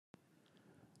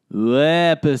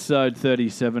Episode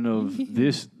 37 of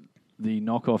the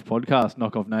Knockoff podcast,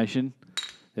 Knockoff Nation.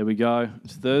 There we go.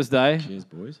 It's Thursday. Cheers,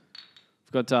 boys.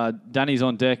 We've got Danny's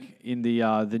on deck in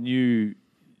the new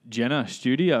Jenna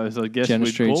Studios, I guess Jenna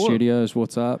we'd Street call it. Studios,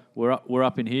 what's up? We're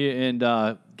up in here,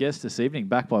 and guest this evening,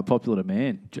 back by popular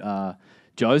demand,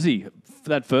 Jozey.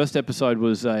 That first episode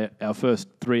was our first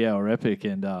 3-hour epic,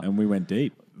 and we went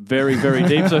deep. Very, very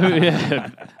deep. So, yeah,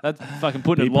 that's fucking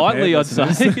putting it lightly, I'd say.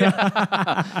 I'm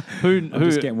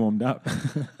just getting warmed up.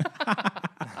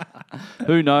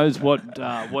 Who knows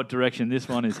what direction this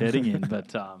one is heading in?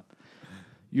 But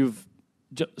you've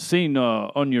seen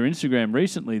on your Instagram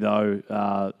recently,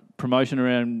 though, promotion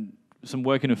around some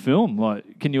work in a film.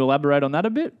 Like, can you elaborate on that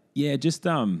a bit? Yeah, just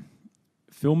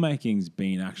filmmaking's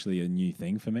been actually a new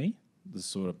thing for me. The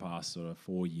sort of past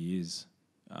 4 years.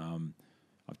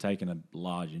 I've taken a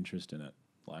large interest in it.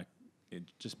 Like, it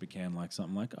just became like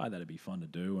something like, oh, that'd be fun to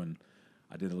do. And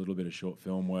I did a little bit of short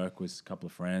film work with a couple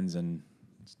of friends and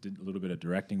did a little bit of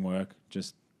directing work.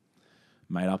 Just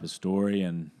made up a story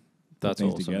and put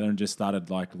things together and just started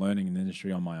like learning in the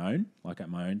industry on my own, like at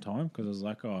my own time. Because I was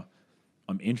like, oh,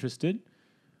 I'm interested,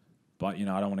 but I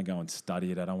don't want to go and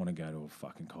study it. I don't want to go to a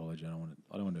fucking college. I don't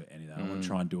want to do any of that. I want to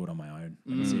try and do it on my own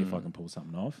and see if I can pull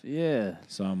something off. Yeah.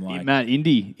 So I'm like, man,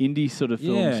 indie sort of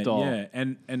film style. Yeah,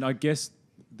 and I guess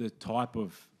the type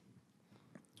of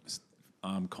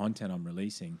content I'm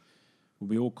releasing will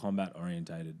be all combat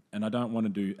orientated, and I don't want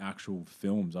to do actual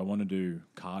films. I want to do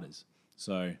carters.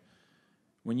 So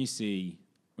when you see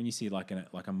like a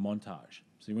montage.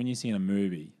 So when you see in a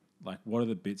movie, like, what are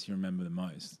the bits you remember the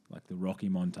most? Like the Rocky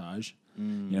montage,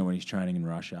 when he's training in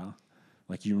Russia.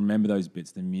 Like, you remember those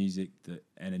bits, the music, the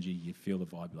energy, you feel the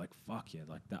vibe. You're like, fuck yeah,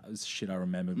 like that was shit I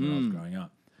remembered when I was growing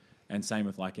up. And same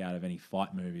with like out of any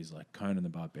fight movies, like Conan the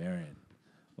Barbarian.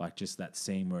 Like just that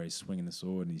scene where he's swinging the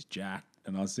sword and he's jacked.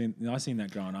 And I seen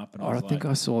that growing up. And I think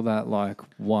I saw that like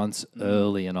once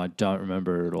early, and I don't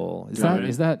remember it at all. Is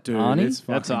that dude, Arnie?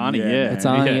 That's Arnie, yeah. It's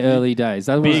Arnie early days.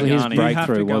 That was his Arnie. breakthrough, you have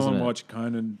to go wasn't and it? watch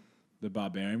Conan the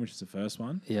Barbarian, which is the first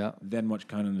one. Yeah. Then watch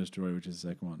Conan the Destroyer, which is the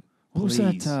second one. What was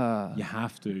that? You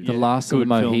have to. The Last of the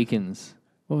film. Mohicans.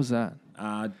 What was that?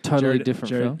 Totally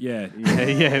different film. Yeah.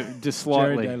 yeah, just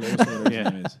slightly.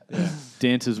 Yeah.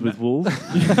 Dances with Wolves.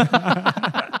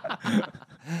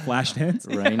 Flashdance.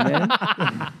 Rain Man.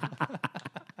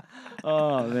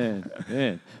 Oh man.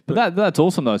 But that's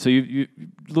awesome though. So you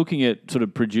looking at sort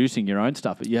of producing your own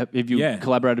stuff. Have you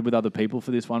collaborated with other people for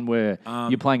this one where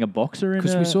you're playing a boxer?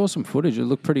 Because we saw some footage. It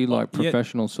looked pretty like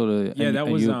professional sort of. Yeah,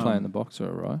 and you were playing the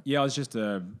boxer, right? Yeah, I was just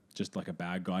like a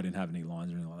bad guy. I didn't have any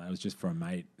lines or anything like that. It was just for a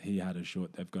mate. He had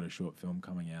they've got a short film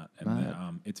coming out,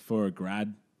 and it's for a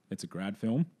grad. It's a grad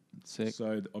film. Sick.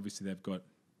 So obviously they've got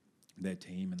their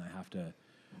team, and they have to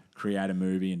create a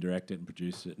movie and direct it and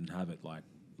produce it and have it like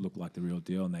look like the real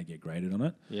deal, and they get graded on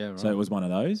it. Yeah, right. So it was one of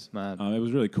those. Mad. It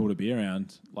was really cool to be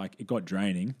around. Like, it got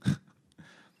draining.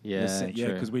 Yeah,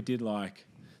 because we did like.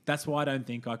 That's why I don't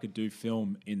think I could do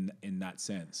film in that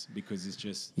sense, because it's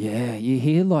just. Yeah, you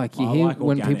hear when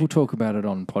organic. people talk about it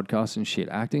on podcasts and shit.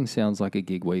 Acting sounds like a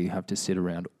gig where you have to sit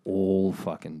around all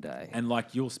fucking day. And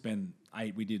like, you'll spend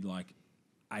 8. We did like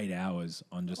 8 hours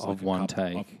on just of one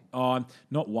take.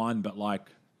 Not one, but like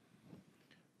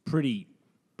pretty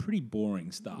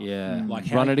boring stuff. Yeah. Like,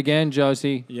 run it again,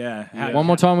 Jozey. Yeah. One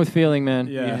more time with feeling, man.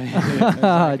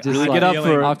 Yeah. Just like, get up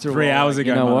for after 3 hours ago.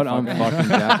 You know what? I'm fucking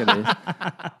jack at this.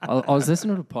 I was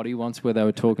listening to a potty once where they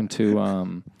were talking to,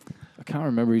 I can't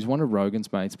remember, he's one of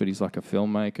Rogan's mates, but he's like a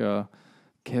filmmaker.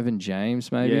 Kevin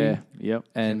James, maybe. Yeah, yep.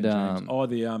 And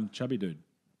the chubby dude.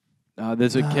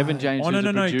 There's a Kevin James. No,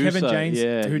 producer. Kevin James.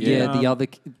 The other.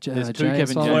 There's two Jay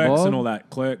Kevin and James. Clerks Bob. and all that.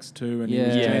 Clerks too, and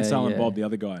Jay and Silent Bob, the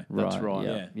other guy. That's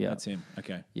right. Yeah, That's him.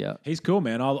 Okay. Yeah. He's cool,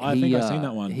 man. I think I've seen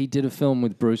that one. He did a film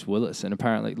with Bruce Willis, and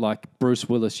apparently, like Bruce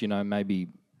Willis, maybe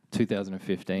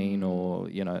 2015 or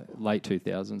late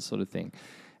 2000s sort of thing,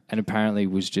 and apparently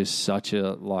was just such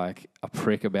a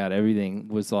prick about everything.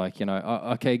 Was like,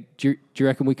 okay, do you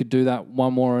reckon we could do that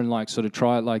one more and like sort of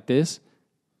try it like this?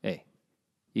 Hey,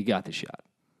 you got the shot.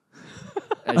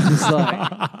 And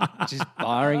just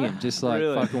firing him, just like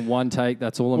fucking one take.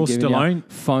 That's all I'm giving you.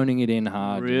 Phoning it in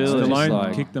hard. Really?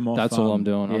 Stallone kicked them off. That's all I'm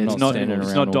doing. I'm not standing around.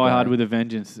 It's not Die all Hard day. with a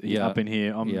Vengeance up in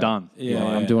here. I'm done. Yeah,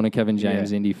 I'm doing a Kevin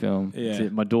James indie film. Yeah. That's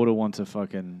it. My daughter wants a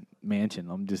fucking mansion.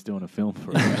 I'm just doing a film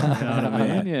for her. You know what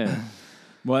I mean? Yeah.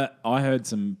 Well, I heard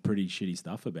some pretty shitty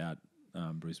stuff about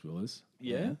Bruce Willis.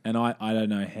 Yeah. And I don't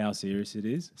know how serious it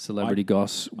is. Celebrity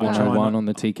Goss 101 on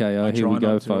the TKO. Here we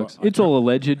go, folks. It's all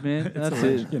alleged, man. That's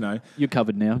it. You're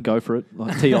covered now. Go for it.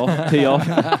 Like, tee off.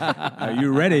 Are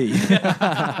you ready?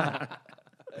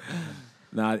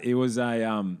 No, it was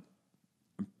I'm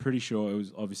pretty sure it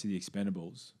was obviously the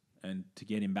Expendables, and to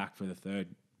get him back for the third,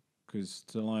 because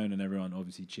Stallone and everyone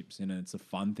obviously chips in, and it's a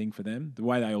fun thing for them. The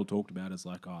way they all talked about it is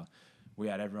like, oh, we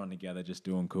had everyone together just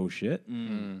doing cool shit.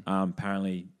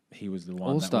 Apparently, he was the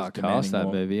one All-star that was demanding cast that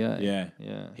more, movie, yeah.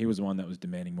 Yeah. He was the one that was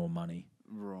demanding more money.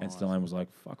 Right. And Stallone was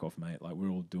like, fuck off, mate. Like, we're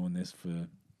all doing this for,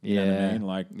 you know what I mean?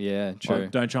 Like, yeah, true.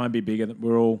 like, don't try and be bigger.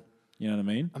 We're all, you know what I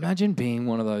mean? Imagine being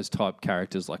one of those type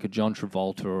characters like a John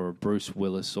Travolta or a Bruce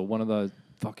Willis or one of those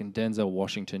fucking Denzel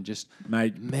Washington. Just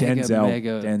Mate, mega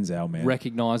Denzel, man.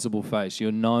 recognizable face.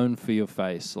 You're known for your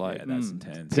face. Like, Yeah, that's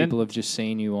intense. people have just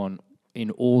seen you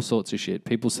in all sorts of shit.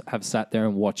 People have sat there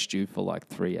and watched you for like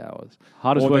 3 hours.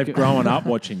 Hardest Or work they've grown up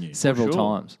watching you. Several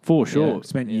times. For sure. Yeah.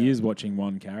 Spent years watching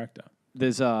one character.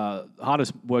 There's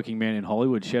hardest working man in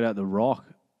Hollywood. Shout out The Rock.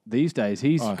 These days,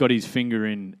 he's got his finger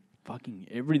in fucking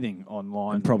everything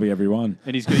online. And probably everyone.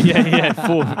 And he's got,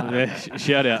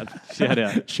 shout out.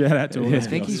 Shout out to all I those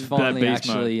think guys. he's finally beast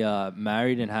actually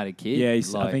married and had a kid. Yeah,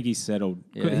 Like, I think he's settled.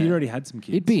 Yeah. He already had some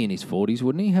kids. he'd be in his 40s,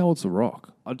 wouldn't he? How old's The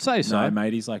Rock? I'd say so. No,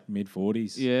 mate, he's like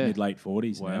mid-40s. Yeah. Mid-late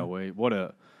 40s Wow, now. what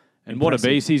a Impressive.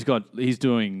 beast. He's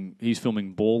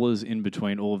filming Ballers in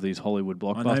between all of these Hollywood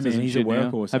blockbusters. man, and he's a shit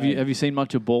now. workhorse, Have you seen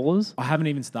much of Ballers? I haven't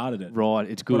even started it. Right,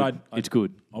 it's good. But It's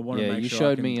good. I want to Yeah, make you sure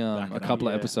showed I me can back a it couple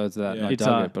up. of episodes of that, and I It's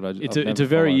dug it, but it's I've a never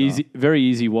very followed easy, very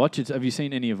easy watch. Have you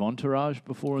seen any of Entourage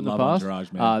before in Love the past?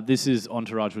 Entourage, man. This is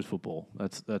Entourage with football.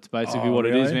 That's basically Oh, what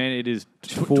it is, really? man. It is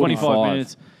 45 25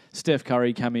 minutes. Steph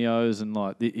Curry cameos, and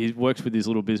like he works with his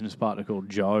little business partner called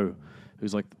Joe,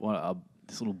 who's like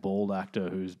this little bald actor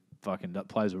who's fucking that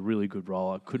plays a really good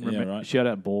role. I couldn't Yeah, remember. right. Shout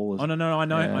out Ballers. Oh, no, I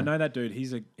know. Yeah. I know that dude.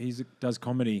 He's does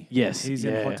comedy. Yes, He's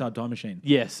yeah. in Hot Tub Time Machine.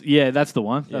 Yes, yeah, that's the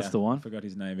one. That's Yeah, the one. I forgot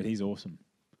his name, but he's awesome.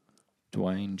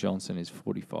 Dwayne Johnson is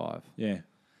 45. Yeah.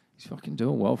 He's fucking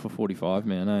doing well for 45,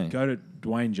 man, eh? Go to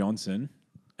Dwayne Johnson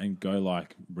and go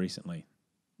like recently.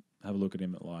 Have a look at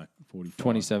him at like 45.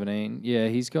 2017. Yeah,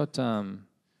 he's got some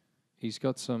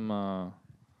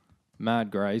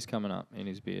mad greys coming up in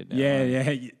his beard now. Yeah,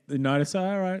 eh? yeah. You notice,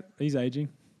 all right, he's aging.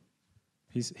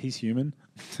 He's human.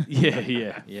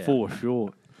 Yeah, Yeah. for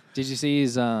sure. Did you see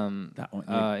his That one,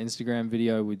 yeah. Instagram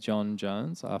video with John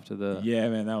Jones after the... Yeah,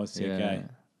 man, that was sick. Yeah.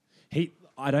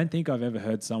 I don't think I've ever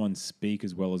heard someone speak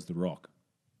as well as The Rock.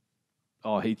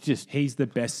 Oh, he's just He's the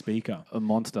best speaker. a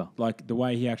monster. Like the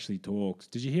way he actually talks.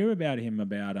 Did you hear about him?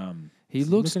 About He looks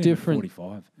look at him at different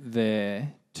 45.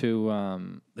 there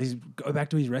to He's go back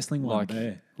to his wrestling one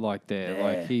there. like Yeah.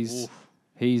 like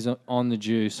he's on the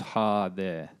juice hard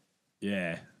there.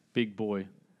 Yeah, Big boy.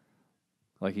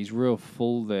 Like he's real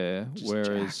full there, just whereas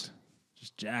jacked.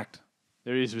 Just jacked.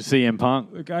 There he is with CM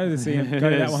Punk. Go to the CM. Go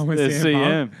to that one with There's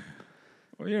CM. Punk.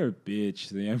 Well, you're a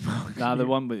bitch, CM Punk. Nah, the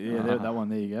one, but that one.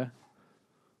 There you go.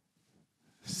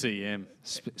 CM.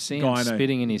 seeing him Gyno.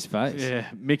 spitting in his face. Yeah,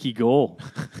 Mickey Gall.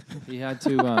 He had to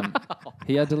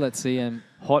let CM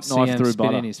Hot knife CM through spit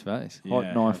butter. in his face. Hot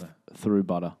Yeah, knife brother. through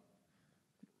butter.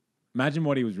 Imagine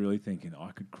what he was really thinking.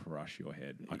 I could crush your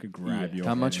head. I could grab your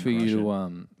How head. much and for crush you it.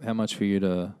 to how much for you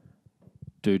to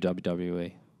do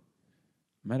WWE?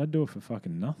 Mate, I'd do it for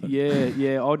fucking nothing. Yeah. It'd be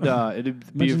Imagine a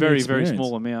the very experience.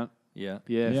 small amount. Yeah.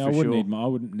 Yeah, Yeah, for I wouldn't sure. need. I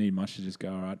wouldn't need much to just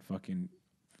go. All right, fucking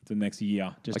the next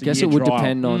year. Just I a guess year it would trial.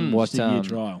 depend on what Just a year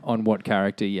trial. on what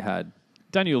character you had.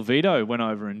 Daniel Vito went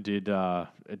over and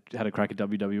had a crack at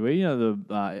WWE. You know,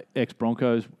 the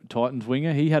ex-Broncos Titans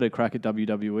winger. He had a crack at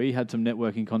WWE, had some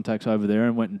networking contacts over there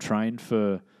and went and trained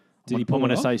for, Did he I'm pull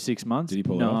going it to off? say 6 months. Did he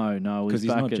pull it off? No. Because he's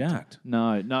not jacked.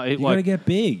 No. You got to get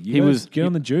big. You he gotta was- get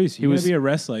on the juice. he You got was to be a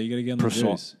wrestler. You got to get on the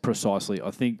juice. Precisely.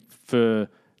 I think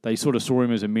they sort of saw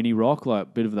him as a mini Rock, like a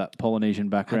bit of that Polynesian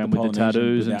background with the Polynesian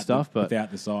tattoos and without stuff. But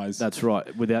without the size. that's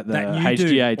right. Without the that new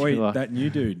HGH. dude. like, That new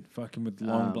dude, fucking with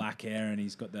long black hair, and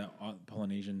he's got that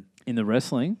Polynesian. in the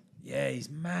wrestling. Yeah, he's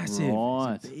massive.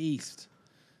 Right. He's a beast.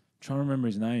 trying to remember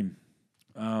his name.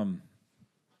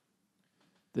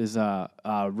 There's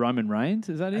Roman Reigns.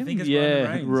 Is that him? think it's yeah,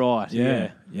 Roman Reigns.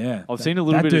 Right. Yeah. I've seen a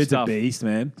little that bit of dude's stuff. a beast,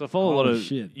 man. So I follow a lot Holy of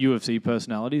shit. UFC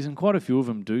personalities, and quite a few of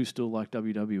them do still like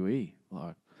WWE.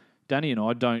 Like Danny and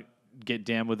I don't get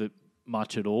down with it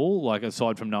much at all. Like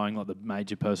aside from knowing like the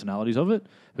major personalities of it,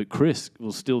 but Chris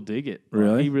will still dig it. Like,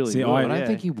 Really? he really. See, will. I don't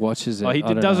think he watches it. He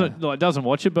I don't doesn't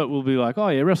watch it, but we'll be like, oh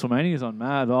yeah, WrestleMania's on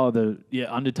mad. Oh,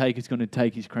 Undertaker's going to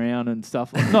take his crown and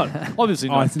stuff. Like, not obviously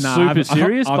not super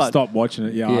serious, I've but stopped watching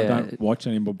it. I Yeah. don't watch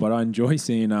it anymore, but I enjoy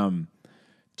seeing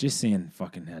just seeing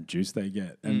fucking how juice they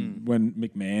get. And when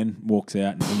McMahon walks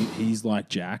out and he's like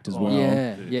jacked as well.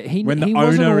 Yeah. He When the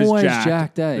wasn't owner is always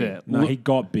jacked. eh? Yeah. No, he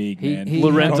got big, He- man. he-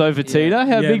 Lorenzo Fertitta.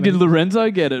 How Yeah, big did man. Lorenzo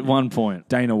get at one point?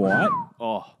 Dana White.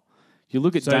 Oh, You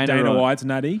look at So Dana, Dana White's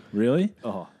natty, really?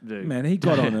 Oh, dude. Man, he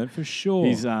got on it for sure.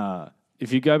 He's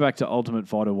if you go back to Ultimate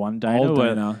Fighter 1, Dana, Old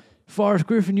where Dana. Forrest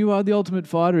Griffin, you are the Ultimate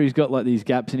Fighter. He's got like these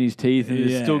gaps in his teeth and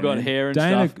he's still got man. hair and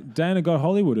Dana, stuff. Dana got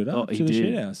Hollywooded up He to the did,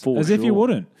 shit house. for As if you sure.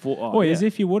 wouldn't. Yeah. As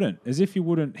if you wouldn't. As if you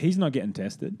wouldn't. He's not getting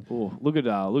tested. Oh, look at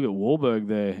Wahlberg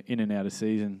there, in and out of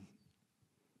season.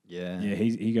 Yeah. Yeah,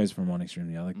 he goes from one extreme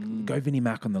to the other. Go Vinnie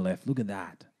Mac on the left. Look at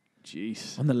that.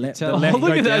 Jeez. On the left. Tell- the left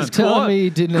look go at those down. Telling me you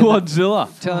didn't end up,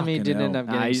 Quadzilla. telling me you Fucking didn't end up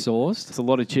hell. getting Nah, sourced. It's a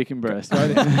lot of chicken breast.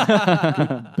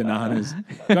 Bananas.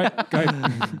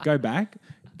 Go back.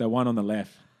 The one on the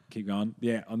left. Keep going.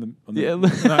 Yeah, on the Yeah. no,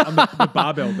 on the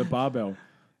barbell. The barbell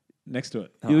next to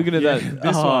it. You're looking at Yeah, that.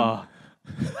 this one.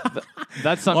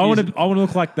 That's I something. want to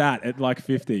look like that at like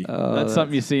 50. That's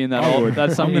something you see in that. I Old, would.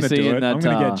 that's something I'm you gonna see do in it. that. I'm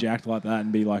going to get jacked like that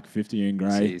and be like 50 and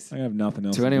grey. Jeez. I have nothing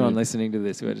else To anyone do. listening to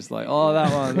this, we're just like, oh,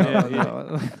 that one. That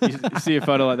one. You see a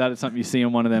photo like that. It's something you see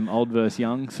on one of them old versus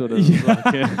young sort of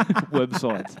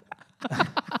websites.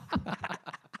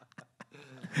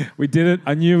 We did it.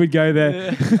 I knew we'd go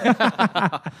there.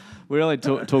 We were only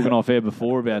talking off air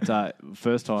before about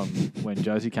first time when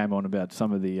Jozey came on about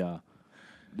some of the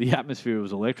atmosphere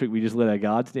was electric. We just let our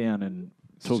guards down and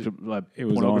talked about like It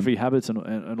was pornography on. habits and all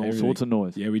Everything. sorts of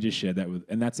noise. Yeah, we just shared that with,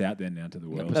 and that's out there now to the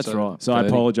world. That's right. So I 30.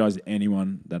 apologise to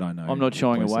anyone that I know. I'm not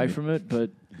shying away closely. from it,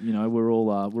 but you know we're all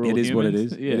It is what it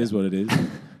humans. is. Yeah. It is what it is.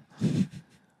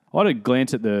 I had a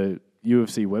glance at the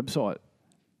UFC website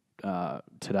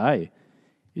today.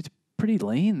 It's pretty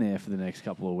lean there for the next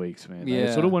couple of weeks, man. They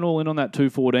Yeah. sort of went all in on that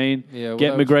 214. Yeah, well,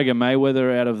 get that was- McGregor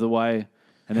Mayweather out of the way, and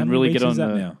How then many really weeks get on is that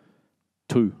the now?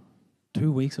 2.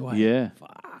 2 weeks away. Yeah,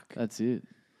 Fuck. that's it.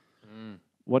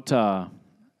 What What are your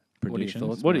Predictions?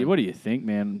 thoughts? what do you think,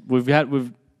 man? We've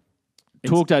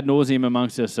talked ad nauseum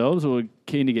amongst ourselves. Or we're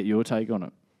keen to get your take on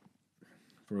it.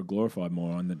 For a glorified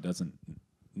moron that doesn't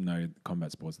know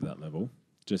combat sports at that level,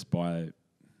 just by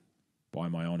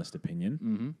my honest opinion,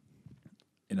 Mm-hmm.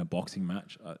 in a boxing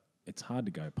match, it's hard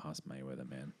to go past Mayweather,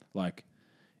 man. Like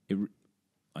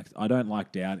I don't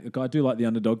like doubt. Like, I do like the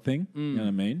underdog thing. You know what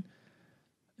I mean?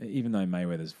 Even though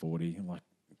Mayweather's 40, like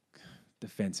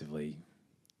defensively,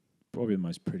 probably the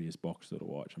most prettiest boxer to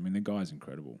watch. I mean, the guy's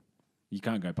incredible. You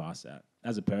can't go past that.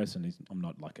 As a person, I'm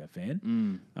not like a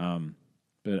fan.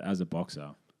 But as a boxer,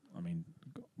 I mean,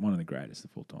 one of the greatest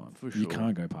of all time. For You sure.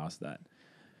 can't go past that.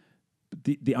 But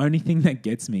the only thing that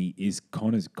gets me is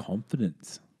Connor's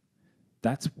confidence.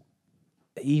 That's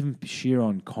even sheer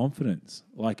on confidence.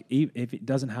 Like, if it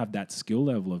doesn't have that skill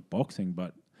level of boxing,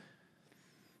 but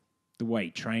the way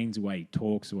he trains, the way he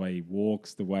talks, the way he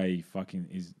walks, the way he fucking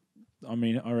is. I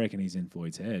mean, I reckon he's in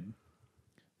Floyd's head.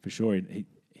 For sure,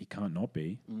 he can't not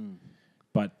be.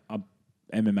 But a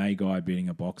MMA guy beating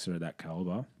a boxer at that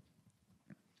caliber,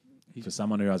 for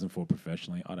someone who hasn't fought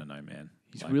professionally, I don't know, man.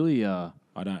 He's Like, really I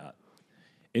don't.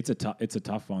 It's a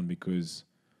tough one because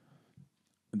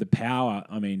the power.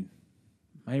 I mean,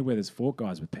 Mayweather's fought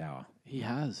guys with power. he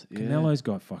has. Yeah. Canelo's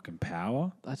got fucking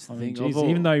power. That's the I thing. mean, geez,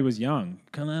 even though he was young,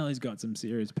 Canelo's got some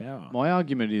serious power. My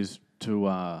argument is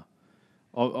to.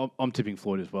 I'm tipping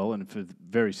Floyd as well, and for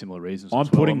very similar reasons. I'm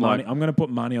as well. putting like, money. I'm going to put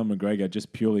money on McGregor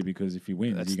just purely because if he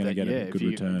wins, that's you're going to get a good if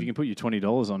return. If you can put your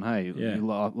 $20 on, hey, Yeah.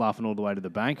 you're laughing all the way to the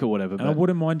bank or whatever. And I But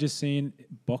wouldn't mind just seeing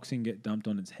boxing get dumped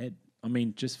on its head. I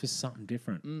mean, just for something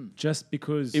different. Just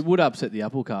because it would upset the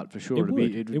apple cart for sure.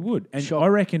 it would. And shock- I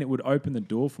reckon it would open the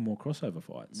door for more crossover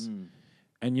fights.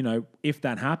 And, you know, if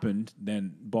that happened,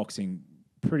 then boxing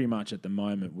pretty much at the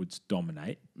moment would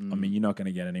dominate. I mean, you're not going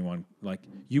to get anyone like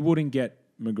you wouldn't get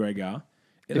McGregor.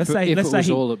 If it was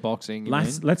all at boxing, you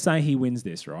mean? let's say he wins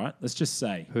this, right? Let's just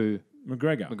say Who?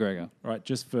 McGregor, right?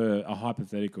 Just for a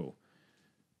hypothetical.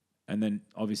 And then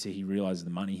obviously he realizes the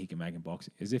money he can make in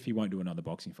boxing. As if he won't do another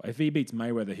boxing fight. If he beats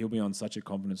Mayweather, he'll be on such a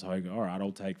confidence high. All right,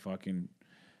 I'll take fucking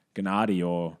Gennady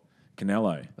or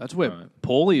Canelo. That's where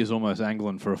Paulie is almost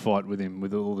angling for a fight with him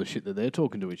with all the shit that they're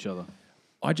talking to each other.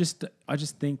 I just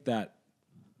think that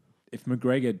if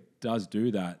McGregor does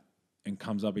do that and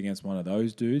comes up against one of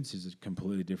those dudes, who's a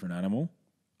completely different animal,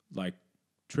 like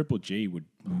Triple G would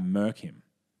murk him.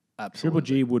 Absolutely. Triple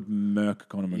G would murk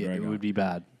Conor McGregor. Yeah, it would be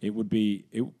bad. It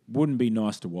wouldn't be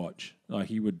nice to watch. Like,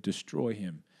 he would destroy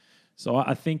him. So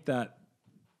I think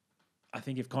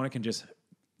if Conor can just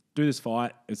do this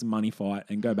fight, it's a money fight,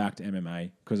 and go back to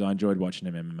MMA, because I enjoyed watching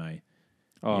him MMA.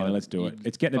 Yeah, let's do it.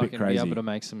 It's getting a bit crazy. Be able to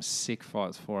make some sick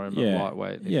fights for him Yeah, at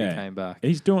lightweight if yeah. he came back.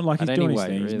 He's doing At his any thing.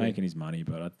 weight, He's really. making his money,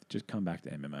 but I'd just come back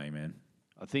to MMA, man.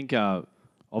 I think I've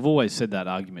always said that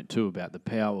argument too about the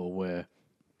power where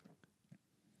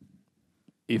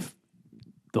if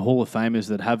the Hall of Famers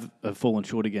that have fallen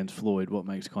short against Floyd, what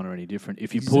makes Conor any different?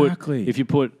 If you Exactly.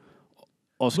 put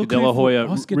Oscar Look De La who Hoya,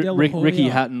 Oscar De La Ricky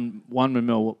Hoya. Hatton, Juan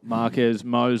Manuel Marquez,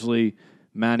 Mosley,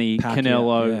 Manny, Pacquiao,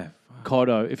 Canelo, yeah.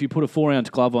 Cotto. If you put a 4-ounce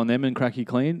glove on them and crack you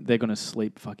clean, they're going to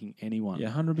sleep fucking anyone. Yeah,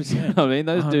 100%. I mean,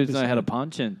 those dudes know how to 100%.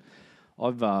 punch, and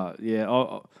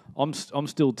I'm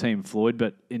still Team Floyd,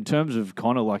 but in terms of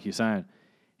Conor, like you're saying,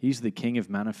 he's the king of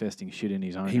manifesting shit in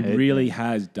his own He head. really man.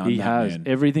 has done He that, has. man.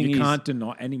 Everything you he's- can't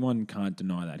deny. Anyone can't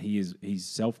deny that. He's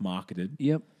self-marketed.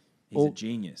 Yep. He's a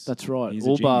genius. That's right. He's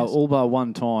All a genius. bar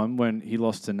one time when he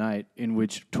lost to Nate, in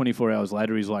which 24 hours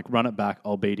later he's like, run it back,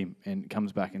 I'll beat him, and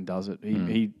comes back and does it.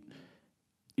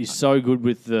 He's so good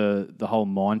with the whole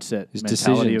mindset, His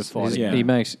mentality decisions. of fighting. Yeah. He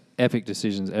makes epic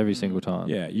decisions every single time.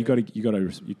 Yeah, you got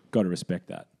to respect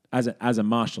that. As a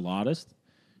martial artist,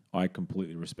 I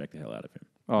completely respect the hell out of him.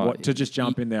 Oh, To just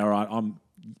jump in there, all right,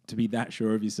 to be that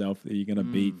sure of yourself that you're going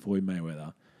to beat Floyd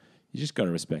Mayweather. You just got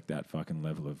to respect that fucking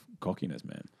level of cockiness,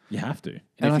 man. You have to.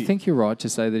 And I think you're right to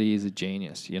say that he is a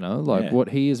genius, you know? Like Yeah. what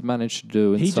he has managed to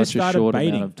do in He such just a started short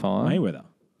baiting amount of time. Mayweather.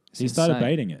 He It's started insane.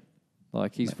 baiting it.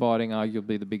 Like he's fighting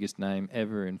arguably the biggest name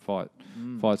ever in fight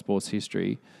sports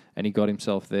history, and he got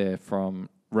himself there from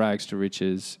rags to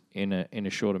riches in a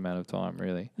short amount of time,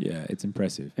 really. Yeah, it's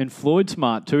impressive. And Floyd's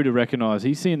smart too to recognise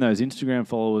he's seeing those Instagram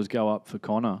followers go up for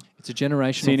Conor. It's a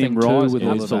generational Seeing thing him rise, too with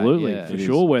all of that, absolutely, yeah. for It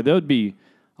sure. is. Where there would be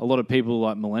a lot of people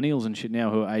like millennials and shit now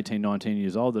who are 18, 19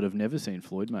 years old that have never seen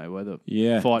Floyd Mayweather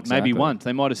Yeah, fight. Maybe exactly. once.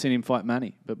 They might have seen him fight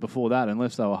Manny, but before that,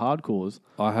 unless they were hardcores,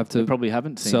 I have they to probably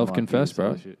haven't seen self-confess, like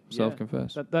bro. this shit. Yeah.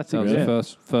 Self-confess. That's That it. was Yeah. the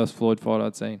first Floyd fight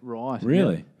I'd seen. Right.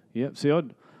 Really? Yeah. See,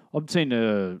 I'd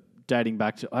seen dating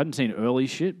back to, I hadn't seen early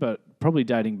shit, but probably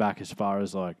dating back as far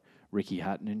as like Ricky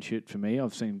Hatton and shit for me.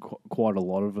 I've seen quite a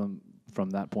lot of them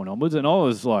from that point onwards. And I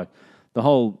was like,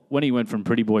 when he went from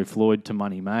Pretty Boy Floyd to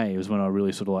Money May was when I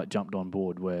really sort of like jumped on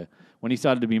board, where when he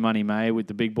started to be Money May with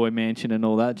the Big Boy Mansion and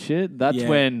all that shit, that's Yeah.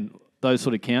 when those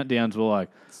sort of countdowns were like,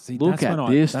 See, look that's at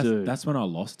when this, that's, dude. That's when I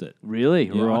lost it. Really?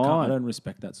 Yeah, right. I don't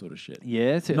respect that sort of shit.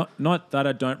 Yeah. It's Not that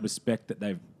I don't respect that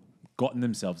they've gotten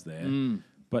themselves there,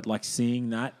 but like seeing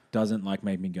that doesn't like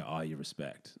make me go, oh, you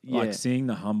respect. Yeah. Like seeing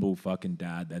the humble fucking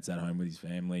dad that's at home with his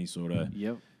family, sort of,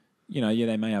 Yep. you know, yeah,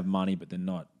 they may have money, but they're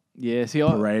not Yeah. See,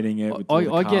 parading it with all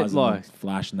the I cars get and like,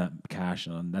 flashing that cash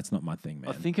on. That's not my thing, man.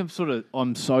 I think I'm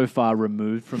so far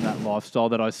removed from that lifestyle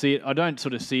that I see it. I don't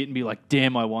sort of see it and be like,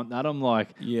 damn, I want that. I'm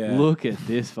like, Yeah. look at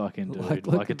this fucking dude. Like, Like,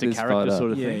 look it's at a this character photo.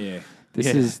 sort of yeah, thing. yeah. This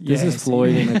Yeah. is Yes.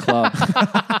 Floyd in a club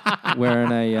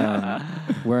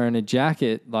wearing a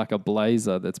jacket like a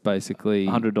blazer that's basically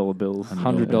 $100 bills.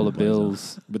 $100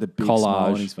 bills With a big smile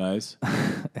on collage. his face.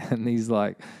 and he's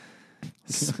like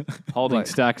Holding like-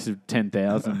 stacks of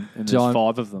 10,000 and there's Giant-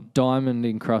 5 of them. diamond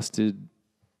encrusted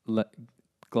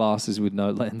glasses with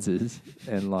no lenses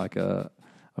and like a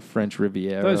French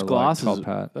Riviera Those glasses, like top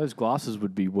hat. those glasses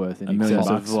would be worth in $1 million excess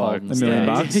bucks. of like $1 million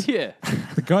bucks? yeah,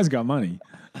 The guy's got money.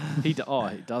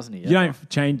 doesn't he? You don't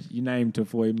change your name to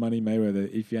Floyd Money Mayweather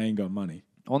if you ain't got money.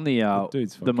 On the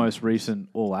dude's the fucking most recent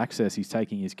All Access, he's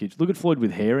taking his kids. Look at Floyd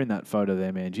with hair in that photo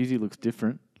there, man. Jeez, he looks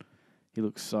different. He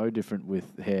looks so different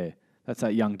with hair. That's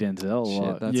that young Denzel. Shit,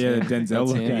 like- that's Yeah, him. Denzel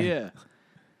That's look, him. yeah. yeah,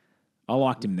 I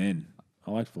liked him then.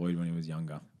 I liked Floyd when he was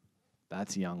younger.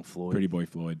 that's young Floyd. Pretty boy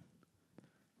Floyd.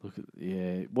 Look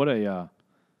at what a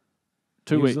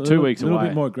two He was week a 2 weeks A little away.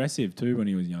 bit more aggressive too when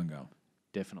he was younger.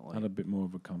 Definitely Had a bit more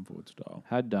of a comfort style.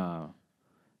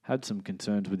 had some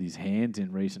concerns with his hands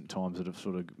in recent times that have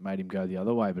sort of made him go the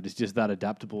other way. But it's just that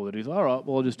adaptable that he's all right.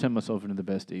 Well, I'll just turn myself into the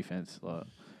best defense. Like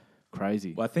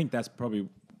crazy. Well, I think that's probably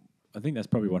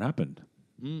what happened.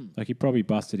 Like he probably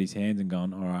busted his hands and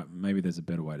gone, all right, maybe there's a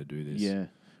better way to do this. Yeah.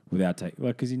 Without taking,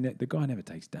 like, because the guy never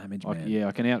takes damage, man.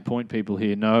 I can outpoint people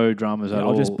here. No dramas at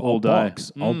I'll all. just all I'll day.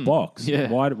 box. I'll box. Yeah.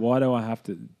 Why do I have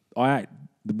to?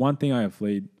 The one thing I have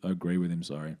fleed. I agree with him.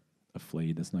 Sorry, a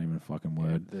fleed. That's not even a fucking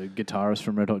word. The guitarist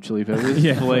from Red Hot Chili Peppers.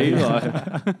 Yeah. Flea.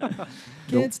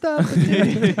 Can't stop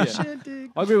the Yeah.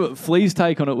 I agree with Flea's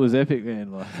take on it was epic,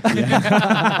 man. Like,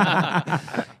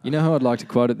 You know who I'd like to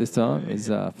quote at this time is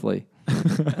Flea.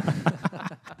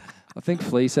 I think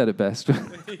Flea said it best.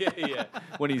 yeah.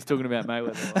 When he's talking about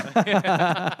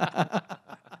Mayweather.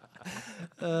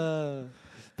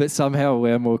 But somehow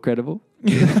we're more credible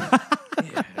than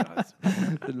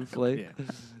Flea.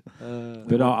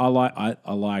 But I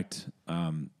liked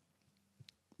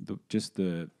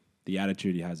the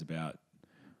attitude he has about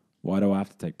why do I have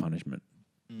to take punishment?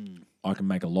 I can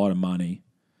make a lot of money.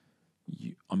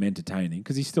 I'm entertaining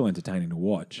because he's still entertaining to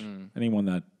watch. Anyone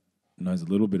that knows a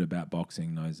little bit about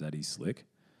boxing knows that he's slick,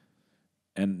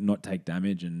 and not take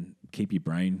damage and keep your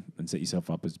brain and set yourself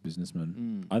up as a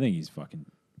businessman. I think he's fucking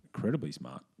incredibly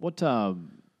smart. What talk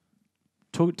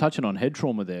touching on head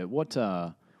trauma there. We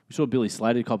saw Billy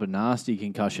Slater cop a nasty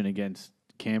concussion against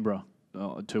Canberra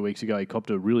 2 weeks ago. He copped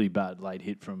a really bad late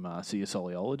hit from Sia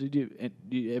Soliola. Did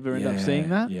you ever end up seeing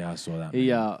that? Yeah, I saw that.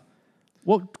 He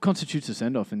what constitutes a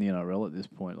send off in the NRL at this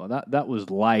point? Like that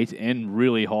was late and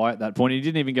really high at that point. He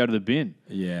didn't even go to the bin.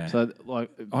 Yeah. So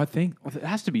like I think it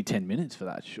has to be 10 minutes for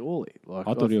that, surely. Like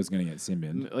I thought he was going to get sin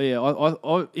binned. Yeah,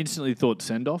 I instantly thought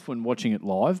send off when watching it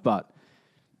live, but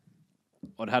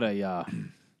I'd had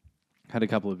a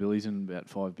couple of Billies and about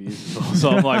 5 beers as well. So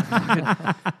I'm like,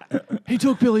 he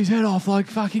took Billy's head off. Like,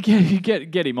 fucking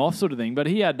get him off, sort of thing. But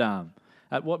he had.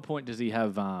 At what point does he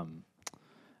have?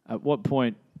 At what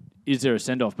point is there a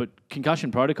send off? But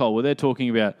concussion protocol, where they're talking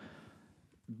about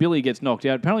Billy gets knocked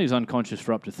out. Apparently, he was unconscious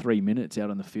for up to 3 minutes out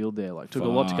on the field there. Like, took a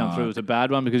lot to come through. It was a bad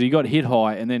one because he got hit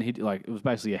high and then it was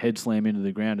basically a head slam into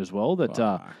the ground as well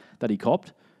that he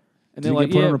copped. And Did he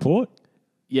get put on report?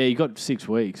 Yeah, he got 6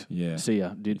 weeks. Yeah.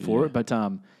 Sia did for it. But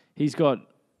he's got...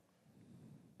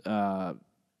 where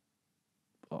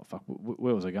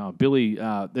was I going? Billy,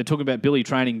 they're talking about Billy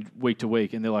training week to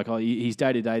week, and they're like, he's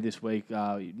day-to-day this week.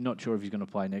 Not sure if he's going to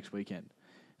play next weekend.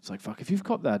 It's like, fuck, if you've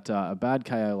copped that a bad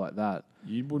KO like that...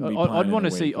 You wouldn't be playing I'd want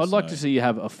to see... I'd like so. to see you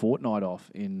have a fortnight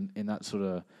off in that sort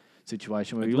of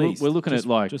situation where least, we're looking at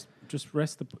like... Just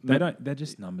rest the... They're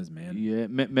just numbers, man. Yeah,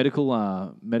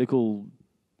 medical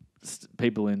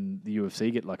people in the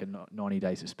UFC get like a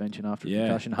 90-day suspension after a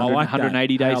concussion,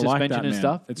 180-day suspension and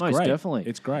stuff. It's Most great. definitely.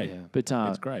 It's great. Yeah. But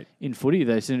it's great. In footy,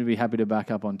 they seem to be happy to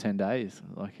back up on 10 days.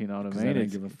 Like, you know what I mean? They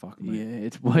don't give a fuck, mate. Yeah,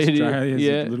 it's Australia's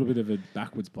a a little bit of a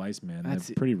backwards place, man.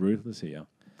 They're pretty ruthless here.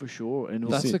 For sure. And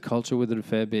that's the culture with it a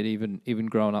fair bit. Even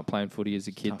growing up playing footy as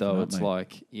a kid, though, it's mate.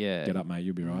 like, yeah. Get up, mate.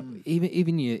 You'll be right.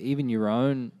 Even your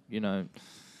own,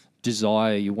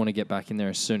 desire, you want to get back in there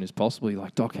as soon as possible. You're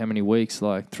like, Doc, how many weeks?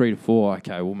 Like 3 to 4.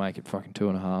 Okay, we'll make it fucking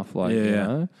 2.5. Like, you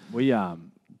know? We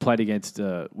played against.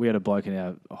 We had a bloke in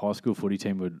our high school footy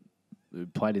team who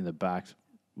played in the backs.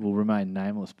 Will remain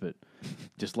nameless, but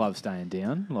just love staying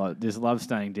down. Like, just love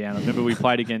staying down. I remember we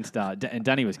played against, and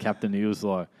Danny was captain. He was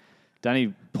like,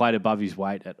 Danny played above his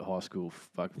weight at high school,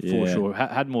 for sure.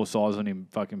 Had more size on him.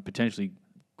 Fucking potentially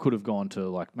could have gone to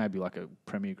like maybe like a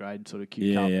Premier grade sort of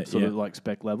Q Cup sort of like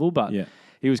spec level, but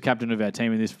he was captain of our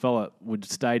team, and this fella would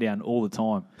stay down all the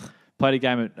time. Played a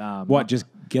game at just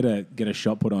get a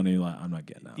shot put on you? Like, I'm not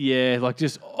getting up. Yeah, like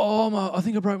just I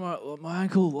think I broke my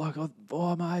ankle. Like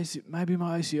maybe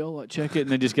my ACL. Like check it, and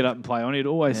then just get up and play on it.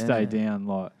 Always stay down.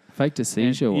 Like fake to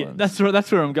seizure. Yeah, that's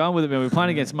where I'm going with it, man. We're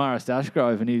playing against Maris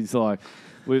Dashgrove, and he's like,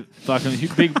 with fucking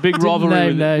big rivalry. Name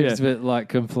with names, but like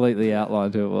completely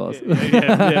outlined who it was.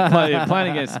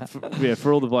 Playing against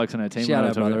for all the blokes on our team. Shout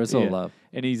out, brother. It's all love.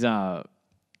 And he's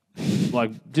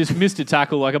like just missed a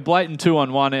tackle, like a blatant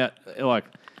 2-on-1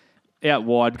 out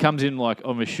wide. Comes in like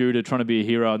I'm a shooter trying to be a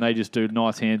hero, and they just do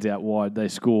nice hands out wide. They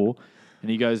score,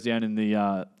 and he goes down in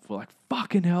the like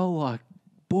fucking hell, like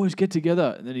boys get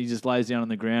together, and then he just lays down on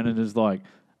the ground and is like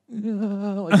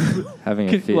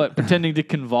having a fit, like pretending to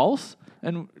convulse.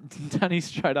 And Danny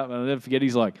straight up, and I'll never forget,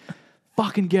 he's like,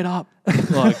 fucking get up.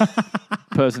 Like,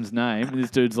 person's name. And this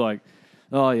dude's like,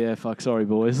 oh, yeah, fuck, sorry,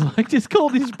 boys. Like, just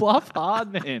called his bluff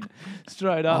hard, man.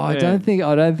 Straight up, I don't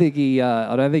think he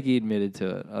admitted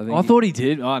to it. I thought he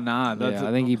did. Oh, nah.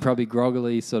 I think he probably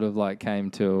groggily sort of like came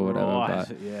to or whatever. Right,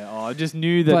 but yeah. I just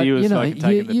knew that he was fucking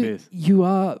taking the piss. You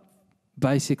are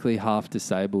basically half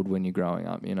disabled when you're growing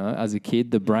up, As a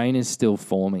kid, the brain is still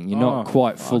forming. You're not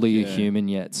quite fully a human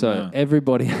yet. So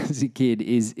everybody as a kid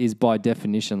is by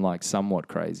definition like somewhat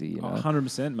crazy,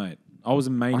 100%, mate. I was a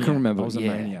maniac. I can remember. I was a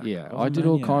maniac. Yeah. I did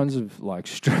all kinds of like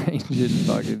strange and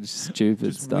fucking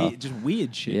stupid stuff. Just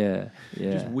weird shit.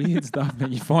 Yeah. Just weird stuff,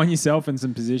 man. You find yourself in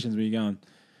some positions where you're going,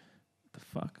 the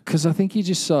fuck? Because I think you're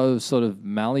just so sort of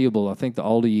malleable. I think the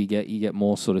older you get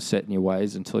more sort of set in your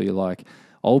ways until you're like,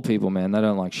 old people, man, they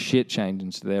don't like shit change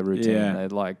into their routine. Yeah. They're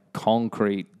like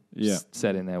concrete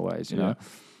set in their ways, you know?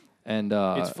 And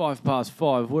it's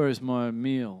 5:05. Where is my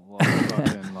meal? Like,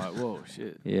 fucking, like, whoa,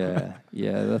 shit. Yeah.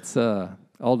 That's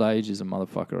old age is a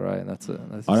motherfucker, right? That's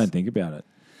I don't think about it.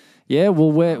 Yeah,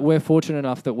 well, we're fortunate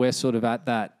enough that we're sort of at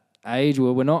that age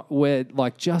where we're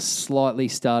like just slightly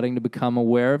starting to become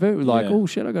aware of it. We're like, oh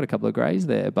shit, I got a couple of greys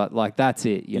there, but like that's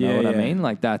it. You know what I mean?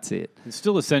 Like that's it. It's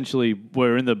still essentially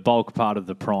we're in the bulk part of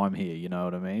the prime here. You know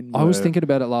what I mean? I was thinking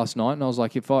about it last night, and I was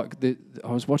like, I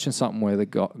was watching something where the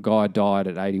guy died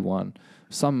at 81.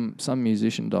 Some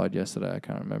musician died yesterday. I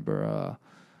can't remember.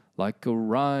 Like a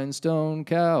rhinestone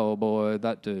cowboy.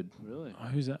 That dude. Really? Oh,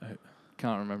 who's that?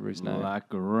 Can't remember his name.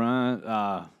 Like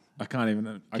a I can't even.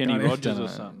 Kenny can't even- Rogers Dunno. or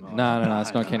something. No,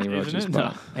 it's not Kenny Isn't Rogers. it?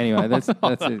 But No. anyway, that's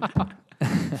it.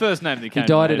 First name that He came.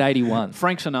 died to at my head. 81.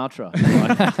 Frank Sinatra.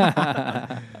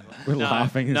 We're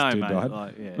laughing as no, dude mate. died.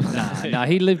 Like, yeah. No,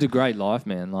 he lived a great life,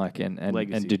 man. Like and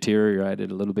Legacy.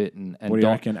 deteriorated a little bit and What do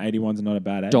you reckon? 81's not a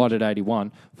bad age. died at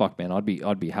 81. Fuck, man, I'd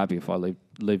be happy if I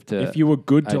lived to. If you were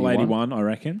good till 81. 81, I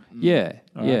reckon. yeah,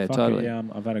 All right, yeah, fuck it, totally. yeah,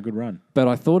 I've had a good run. But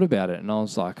I thought about it and I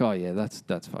was like, oh yeah,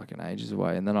 that's fucking ages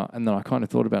away. And then I kind of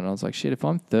thought about it and I was like, shit, if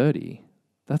I'm 30,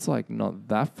 that's like not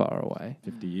that far away.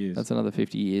 50 years. That's another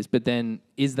 50 years. But then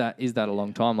is that a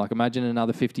long time? Like imagine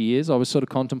another 50 years. I was sort of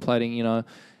contemplating,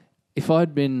 if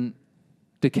I'd been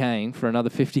decaying for another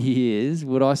 50 years,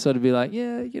 would I sort of be like,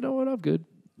 yeah, you know what, I'm good.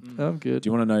 I'm good. Do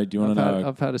you want to know?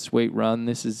 I've had a sweet run.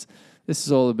 This is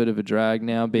all a bit of a drag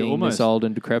now, being almost- this old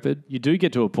and decrepit. You do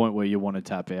get to a point where you want to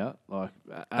tap out. Like,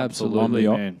 Absolutely,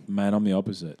 absolutely, man. I'm the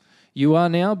opposite. You are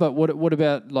now, but what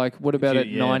about at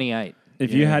Yeah. 98?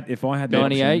 If I had the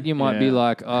 98, option, you might be Yeah.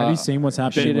 like, have you seen what's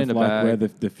happening shit with in a like bag. where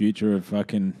the future of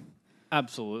fucking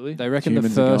Absolutely. They reckon the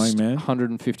humans are first going, man?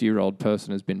 150-year-old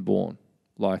person has been born.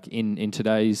 Like in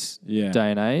today's Yeah.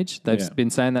 day and age, they've Yeah. been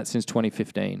saying that since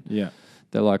 2015. yeah.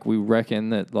 They're like, we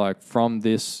reckon that like from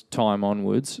this time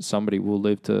onwards, somebody will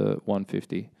live to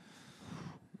 150.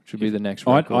 Which would be the next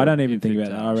record. I don't even think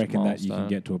Infant about that. I reckon that you can milestone.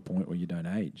 get to a point where you don't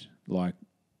age. Like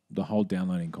the whole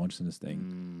downloading consciousness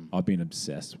thing. I've been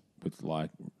obsessed with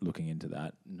like looking into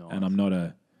that, Nice. and I'm not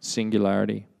a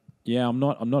Singularity. I'm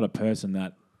not a person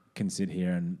that can sit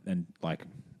here and like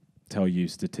tell you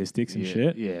statistics and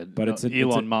shit. Yeah, but it's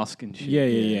Elon Musk and shit.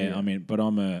 Yeah. I mean, but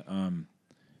I'm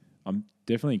I'm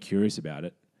definitely curious about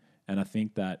it, and I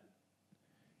think that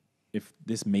if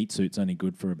this meat suit's only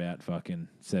good for about fucking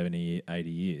 70, 80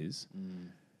 years,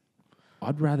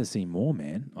 I'd rather see more,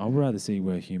 man. I'd rather see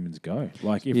where humans go.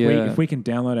 Like if we can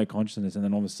download our consciousness and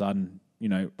then all of a sudden,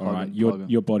 all right,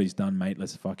 your body's done, mate.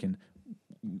 Let's fucking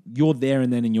you're there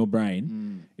and then in your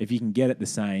brain. If you can get it the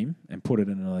same and put it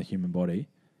in another human body,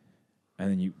 and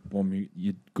then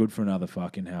you're good for another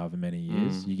fucking however many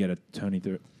years. You get a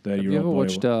 30-year-old Have you ever body.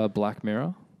 watched Black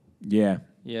Mirror? Yeah.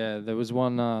 Yeah, there was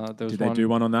one. Did they do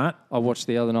one on that? I watched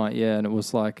the other night. Yeah, and it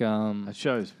was like, That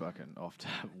show's fucking off.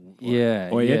 yeah,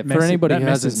 Oh, yeah. it For messes- anybody that who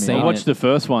hasn't messes me seen I up. watched it, the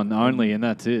first one only, and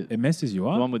that's it. It messes you The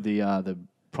up. one with the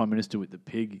Prime Minister with the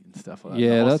pig and stuff like that.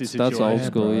 Yeah, The hostage that's old situation.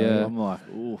 school, bro. yeah. I'm like,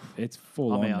 oof. It's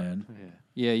full I'm on, out. man.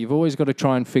 yeah, you've always got to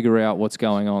try and figure out what's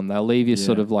going on. They'll leave you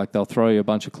sort Yeah. of like they'll throw you a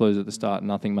bunch of clues at the start, and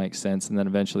nothing makes sense, and then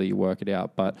eventually you work it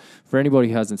out. But for anybody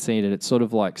who hasn't seen it, it's sort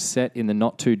of like set in the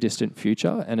not too distant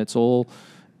future, and it's all.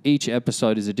 Each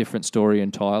episode is a different story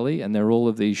entirely, and they're all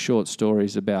of these short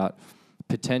stories about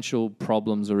potential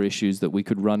problems or issues that we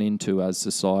could run into as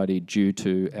society due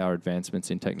to our advancements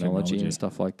in technology. And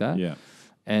stuff like that. Yeah.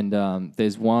 And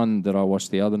there's one that I watched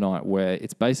the other night where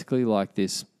it's basically like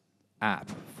this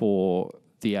app for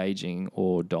the aging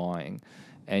or dying,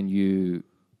 and you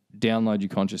download your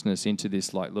consciousness into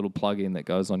this like little plug-in that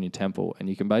goes on your temple, and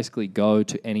you can basically go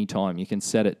to any time. You can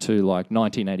set it to like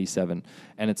 1987,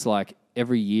 and it's like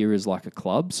every year is like a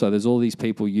club. So there's all these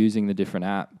people using the different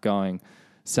app going,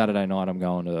 Saturday night I'm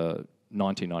going to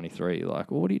 1993.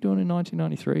 Like, well, what are you doing in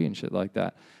 1993 and shit like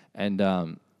that?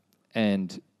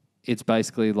 And it's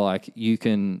basically like you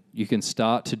can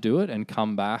start to do it and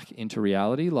come back into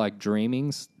reality, like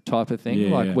dreamings type of thing,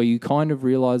 where you kind of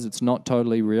realize it's not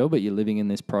totally real, but you're living in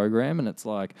this program, and it's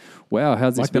like, wow,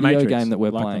 how's this Like the video Matrix. game that we're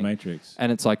Like the playing? Matrix.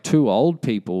 And it's like two old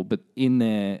people, but in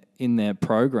their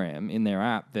program, in their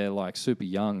app, they're like super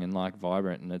young and like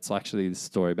vibrant, and it's actually the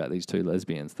story about these two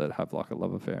lesbians that have like a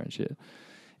love affair and shit.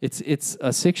 It's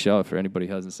a sick show for anybody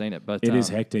who hasn't seen it, but It is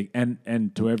hectic, and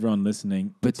to everyone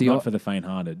listening, but it's the not for the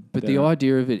faint-hearted. But the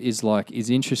idea of it is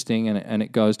interesting, and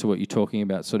it goes to what you're talking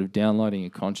about, sort of downloading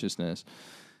your consciousness.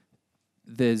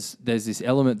 There's this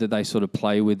element that they sort of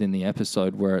play with in the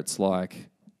episode where it's like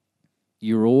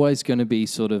you're always going to be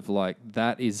sort of like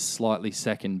that is slightly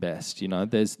second best.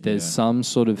 There's some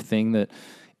sort of thing that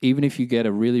even if you get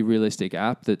a really realistic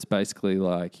app that's basically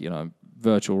like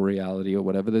virtual reality or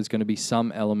whatever, there's going to be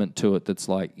some element to it that's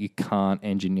like you can't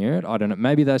engineer it. I don't know.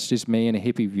 Maybe that's just me and a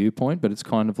hippie viewpoint, but it's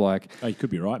kind of like you could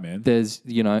be right, man. there's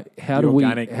how The do we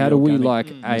organic like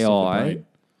of the AI brain.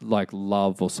 like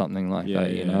love or something like Yeah,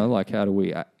 that, yeah. like how do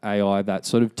we AI that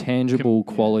sort of tangible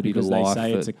quality Because to they life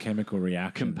say that, it's a chemical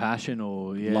reaction. Compassion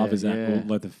or Love is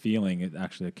like the feeling. It's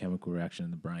actually a chemical reaction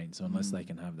in the brain. So unless they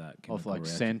can have that of chemical like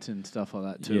reaction, scent and stuff like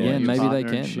that too. Yeah, yeah, like your maybe they partner and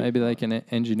can shit. maybe they can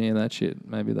engineer that shit.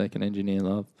 Maybe they can engineer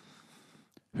love.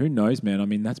 who knows, man? I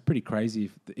mean, that's pretty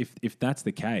crazy. If that's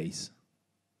the case,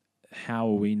 how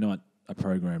are we not a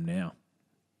program now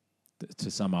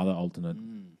to some other alternate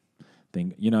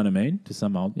thing. You know what I mean? To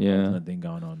some ultimate thing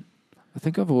going on. I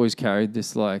think I've always carried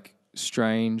this like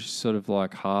strange sort of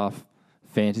like half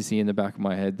fantasy in the back of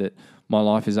my head that my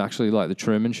life is actually like the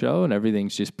Truman Show and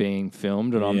everything's just being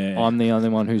filmed and I'm the only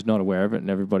one who's not aware of it and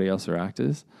everybody else are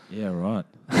actors. Yeah, right.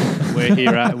 We're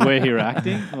here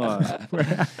acting.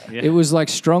 It was like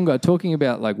stronger. Talking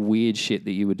about like weird shit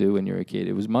that you would do when you were a kid.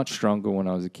 It was much stronger when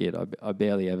I was a kid. I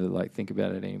barely ever like think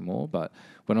about it anymore. But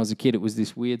when I was a kid, it was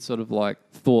this weird sort of like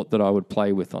thought that I would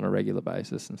play with on a regular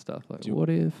basis and stuff. Like, what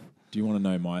if? Do you want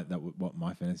to know what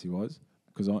my fantasy was?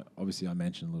 Because obviously I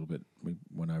mentioned a little bit. We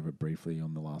went over it briefly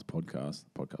on the last podcast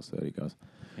 30, guys.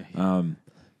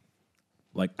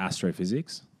 Like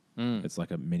astrophysics. It's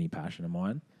like a mini passion of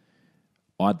mine.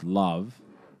 I'd love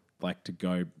like to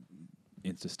go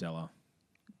interstellar,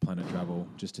 planet travel,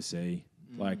 just to see.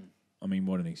 Like, I mean,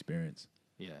 what an experience.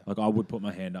 Yeah. Like I would put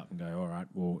my hand up and go, all right,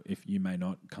 well, if you may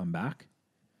not come back,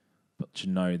 but to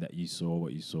know that you saw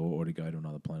what you saw or to go to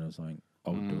another planet or something, I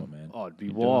would do it, man. Oh, it'd be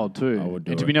wild too. I would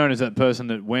do and to be known as that person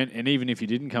that went, and even if you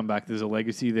didn't come back, there's a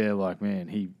legacy there. Like, man,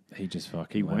 he just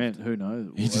fucking left. went. Who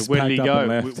knows? He just where did he packed up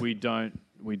go? and left.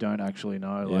 We don't actually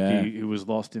know. Like Yeah. he was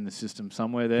lost in the system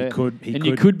somewhere there.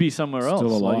 You could be somewhere else.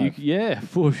 still alive. Like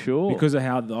for sure. Because of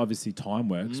how obviously time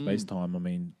works, space time. I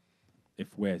mean, if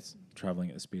we're traveling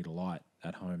at the speed of light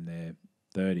at home, they're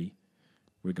 30.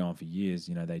 We're going for years.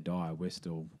 You know, they die. We're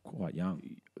still quite young.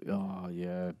 Oh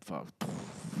yeah, fuck.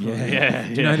 Yeah.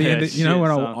 Do you know the end? You know when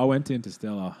I went to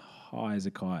Interstellar high as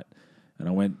a kite, and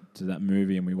I went to that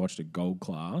movie and we watched a Gold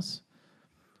Class,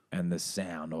 and the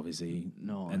sound obviously,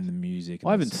 and the music. And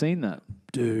I haven't seen that,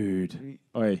 dude.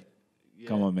 Oi,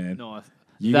 come on, man. Nice.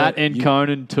 You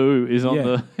Conan 2 is on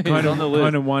the Conan, on the list.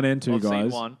 Conan 1 and 2, I've seen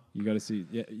guys. one. You got to see.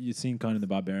 Yeah, you've seen Conan the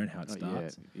Barbarian, how it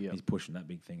starts. Yeah. He's pushing that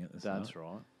big thing at the start. That's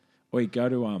right. Oi, go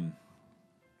to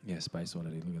Space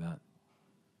Oddity. Look at that.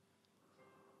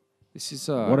 This is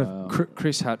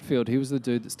Chris Hadfield. He was the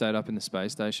dude that stayed up in the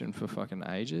space station for fucking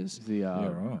ages. The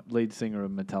lead singer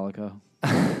of Metallica.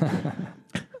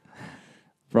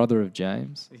 Brother of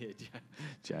James. Yeah,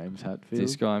 James Hatfield.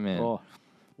 This guy, man. Oh,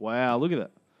 wow, look at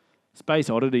that. Space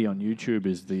Oddity on YouTube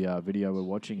is the video we're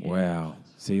watching here. Wow.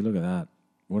 See, look at that.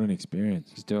 What an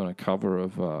experience. He's doing a cover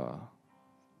of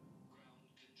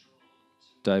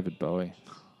David Bowie.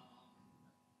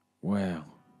 Wow.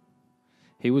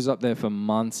 He was up there for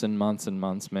months and months and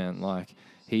months, man. Like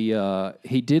he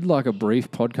did like a brief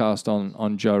podcast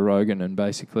on Joe Rogan, and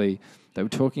basically they were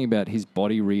talking about his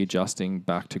body readjusting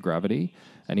back to gravity,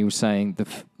 and he was saying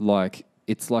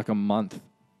it's like a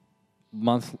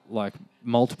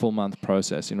multiple month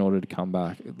process in order to come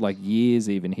back, like years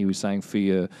even. He was saying for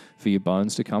your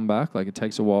bones to come back, like it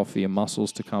takes a while for your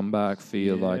muscles to come back, for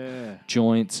your like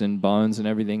joints and bones and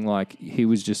everything. Like he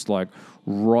was just like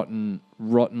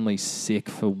rottenly sick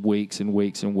for weeks and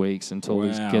weeks and weeks until he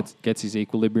gets his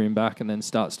equilibrium back and then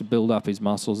starts to build up his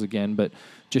muscles again. But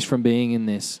just from being in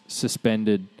this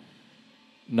suspended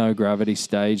no gravity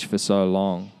stage for so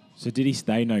long. So did he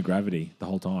stay no gravity the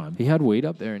whole time? He had weed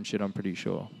up there and shit, I'm pretty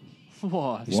sure.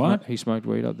 What? He smoked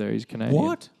weed up there. He's Canadian.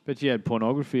 What? But you had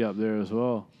pornography up there as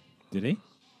well. Did he?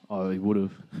 Oh, he would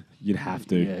have. You'd have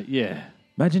to. Yeah.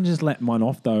 Imagine just letting one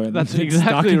off though. And That's it's exactly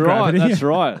stuck in right. gravity. That's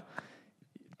right.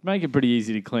 Make it pretty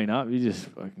easy to clean up. You just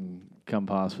fucking come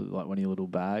past with like one of your little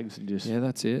bags and just. Yeah,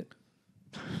 that's it.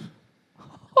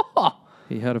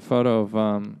 He had a photo of.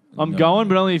 I'm going,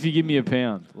 but only if you give me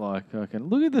 £1. Like, okay,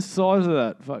 look at the size of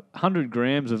that. 100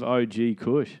 grams of OG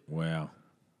Kush. Wow.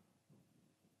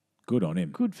 Good on him.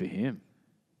 Good for him.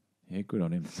 Yeah, good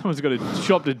on him. Someone's got to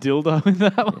chopped a dildo in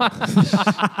that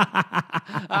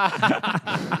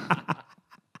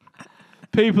one.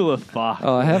 People are fucked.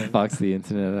 Oh, how fucks the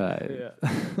internet, eh?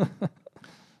 Yeah.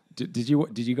 Did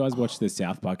you guys watch the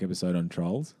South Park episode on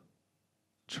trolls?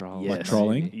 Troll. Yes. Like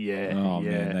trolling? Yeah. Oh,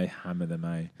 yeah. man, they hammer them,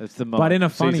 eh? That's the But in a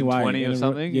funny season way. 20 or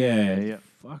something? Yeah.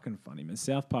 Fucking funny, man.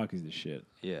 South Park is the shit.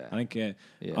 Yeah. I don't care.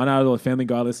 Yeah. I know all the Family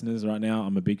Guy listeners right now,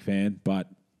 I'm a big fan, but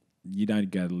you don't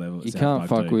go to the level that You South can't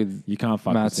Park fuck do. with You can't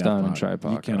fuck Matt with South Stone and Park. Trey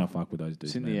Parker. You cannot fuck with those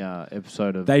dudes, It's in man. the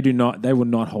episode of... They will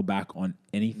not hold back on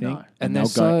anything, No. and they're they'll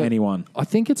go so- anyone. I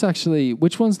think it's actually...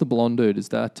 Which one's the blonde dude? Is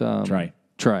that... Trey.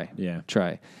 Trey. Yeah.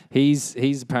 Trey. He's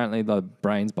apparently the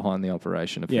brains behind the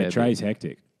operation of Yeah, Fairview. Trey's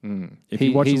hectic. If He's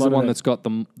you watch a lot the of one that's got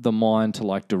the mind to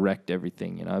like direct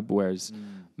everything, you know, whereas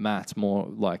Matt's more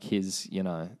like his, you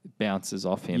know, bounces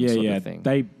off him sort of thing.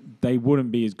 They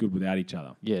wouldn't be as good without each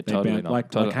other. Yeah, They totally bounce- not. Like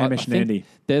Totally. Hamish and think Andy.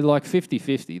 They're like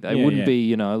 50-50. They Yeah, wouldn't yeah. be,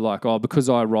 you know, like, oh, because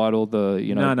I write all the,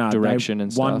 you know, direction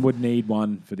and stuff. One would need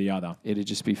one for the other. It'd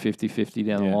just be 50-50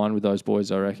 down Yeah. the line with those boys,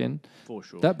 I reckon. For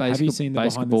sure. That Have you seen the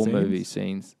behind the basketball scenes? movie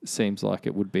seems like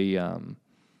it would be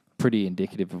pretty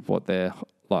indicative of what their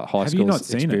like high Have you school not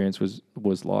seen it? experience was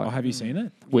like. Oh, have you seen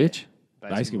it? Which?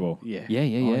 Basketball. Yeah. Yeah,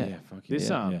 yeah, Oh, yeah. yeah. Fuck This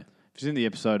yeah. if you've seen the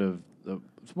episode of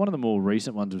it's one of the more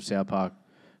recent ones of South Park,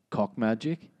 Cock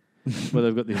Magic, where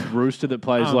they've got this rooster that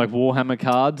plays like Warhammer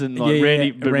cards and like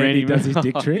Randy does his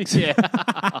dick tricks. Yeah.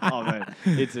 Oh man,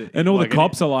 And all the like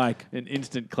cops are like, an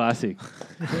instant classic.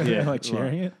 yeah, like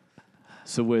cheering it.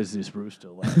 So where's this rooster?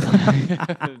 Like,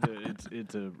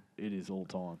 it is all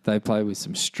time. They play with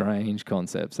some strange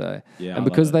concepts, eh? Yeah, and I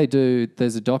because love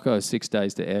there's a doco 6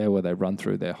 days to air where they run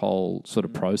through their whole sort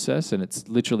of process, and it's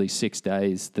literally 6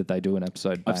 days that they do an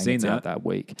episode. Bang, I've seen it's that. out that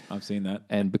week. I've seen that.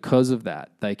 And because of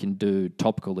that, they can do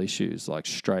topical issues like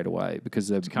straight away because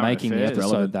they're current making the affairs.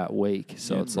 episode Relevant. that week.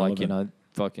 So Yeah, it's like, you know, relevant.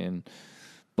 fucking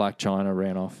Black China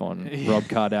ran off on Rob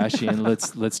Kardashian.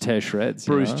 Let's tear shreds.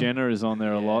 you Bruce know? Jenner is on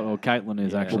there a lot, or Caitlyn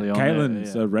is actually on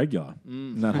Caitlin's there. a regular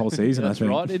in that whole season, That's I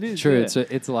think. right, it is. True, yeah.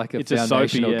 it's like a It's a soapy,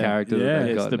 foundational yeah. character Yeah, that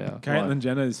they've it's got the now. Caitlyn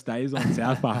Jenner stays on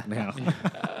South Park now.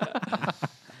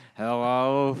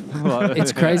 Hello.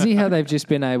 It's crazy how they've just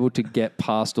been able to get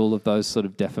past all of those sort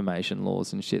of defamation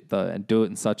laws and shit, though, and do it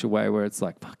in such a way where it's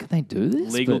like, fuck, can they do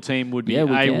this? Legal But- team would be Yeah,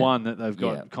 we can. A1 that they've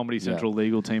got Yeah. Comedy Central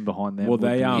legal team behind them. Well, would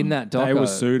they be- In that they were doco-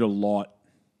 sued a lot.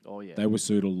 oh yeah. They were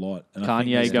sued a lot. And I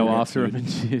think they Kanye still go get after him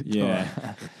sued. and shit. Yeah.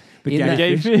 In that-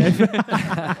 Gay fish.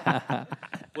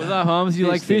 What's up, Holmes? You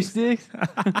Fish like fish sticks.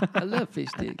 sticks? I love fish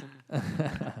sticks.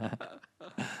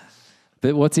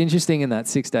 But what's interesting in that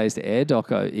 6 days to air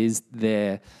doco is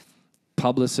their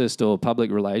publicist or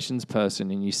public relations person,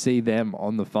 and you see them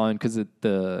on the phone because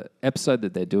the episode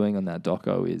that they're doing on that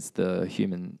doco is the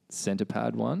human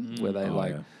centipede one, where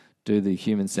they do the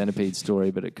human centipede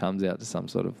story, but it comes out to some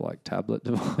sort of like tablet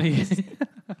device,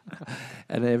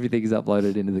 and everything is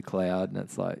uploaded into the cloud, and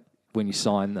it's like when you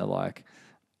sign the like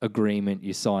agreement,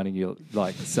 you're signing your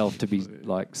like self to be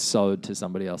like sewed to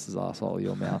somebody else's asshole,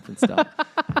 your mouth and stuff.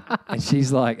 And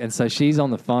she's like, and so she's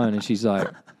on the phone and she's like,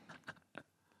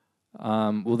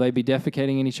 will they be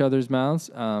defecating in each other's mouths?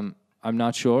 I'm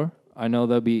not sure. I know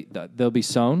they'll be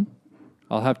sewn.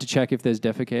 I'll have to check if there's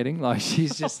defecating. Like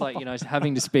she's just like, you know,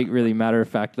 having to speak really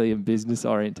matter-of-factly and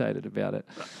business-orientated about it.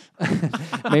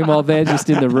 Meanwhile, they're just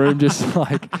in the room just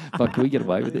like, fuck, can we get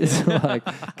away with this? Like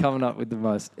coming up with the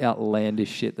most outlandish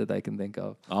shit that they can think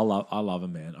of. I love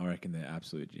them, man. I reckon they're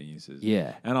absolute geniuses.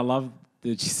 Yeah. And I love,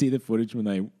 did you see the footage when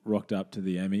they rocked up to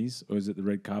the Emmys? Or was it the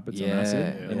red carpets on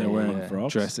acid? And they're wearing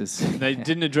frocks? Dresses. They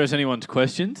didn't address anyone's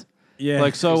questions. Yeah.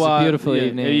 Like, so, It's a beautiful yeah,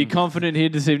 evening. Are you confident here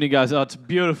this evening, guys? Oh, it's a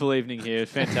beautiful evening here.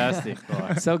 It's fantastic.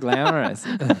 Like, So glamorous.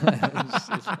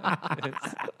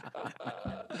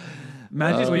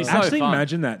 Imagine, It's so actually fun.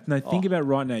 imagine that. No, think about it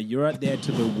right now. You're out there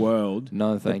to the world.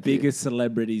 No, the thank you. biggest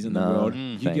celebrities in the No, world.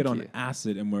 mm, You thank get on you.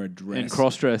 acid and wear a dress. and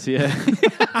cross-dress, yeah.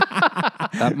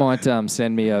 That might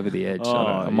send me over the edge.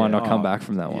 I might not come back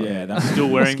from that one. Yeah, that's Still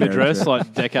wearing the scary dress shit. like a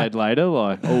decade later.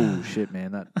 Like, oh, shit,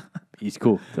 man. He's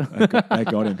cool. They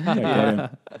got him. They got him.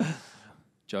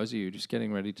 Jozey, you're just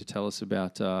getting ready to tell us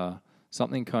about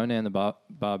something Conan the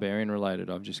Barbarian related.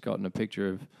 I've just gotten a picture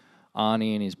of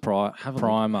Arnie in his primer, Have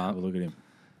a look at him.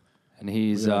 and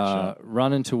he's Look at that shot.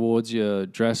 running towards you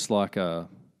dressed like a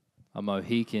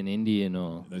Mohican Indian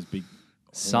or Those big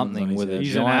something horns on with his a head.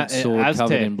 He's an giant sword Aztec.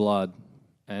 covered in blood.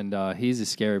 And here's a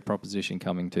scary proposition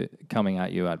coming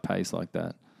at you at pace like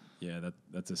that. Yeah,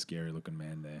 that's a scary looking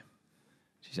man there.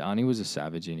 Jeez, Arnie was a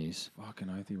savage in his Fucking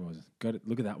oath he was.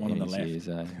 Look at that one on the left. years,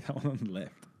 eh? That one on the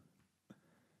left.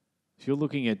 If you're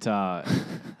looking at...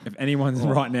 If anyone's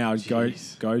right now,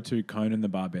 jeez. go to Conan the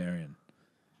Barbarian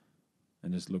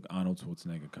and just look Arnold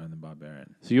Schwarzenegger, Conan the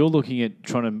Barbarian. So you're looking at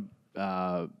trying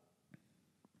to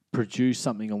produce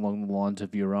something along the lines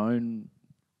of your own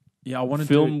Yeah, I want to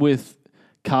film with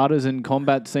Carters and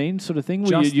combat scenes sort of thing?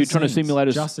 Where just you're the trying to scenes, simulate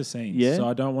a... just the scenes. Yeah. So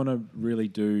I don't want to really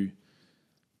do.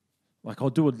 Like I'll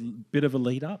do a bit of a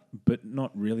lead up, but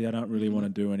not really. I don't really want to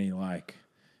do any like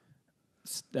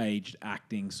staged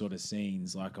acting sort of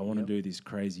scenes. Like I want to do these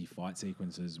crazy fight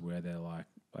sequences where they're like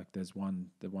there's one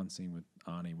scene with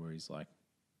Arnie where he's like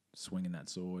swinging that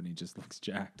sword and he just looks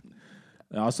jacked.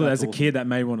 I saw as a kid that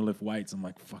made me want to lift weights. I'm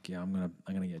like, fuck yeah, I'm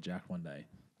gonna get jacked one day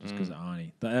just because of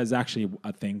Arnie. That was actually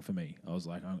a thing for me. I was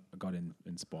like, I got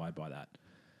inspired by that.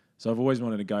 So I've always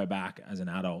wanted to go back as an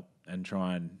adult and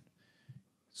try and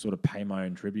sort of pay my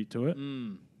own tribute to it.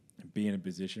 And be in a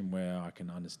position where I can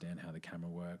understand how the camera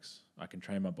works. I can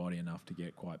train my body enough to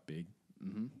get quite big.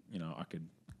 You know, I could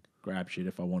grab shit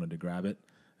if I wanted to grab it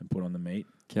and put on the meat.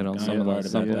 Get on I some ain't of worried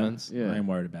those about that. supplements. Yeah. I ain't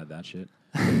worried about that shit.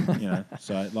 You know,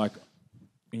 so like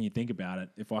when you think about it,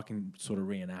 if I can sort of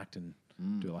reenact and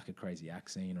do like a crazy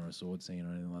axe scene or a sword scene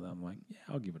or anything like that. I'm like, yeah,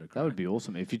 I'll give it a crack. That would be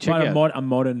awesome. If you check But out... a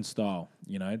modern style,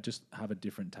 just have a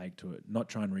different take to it. Not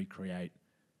try and recreate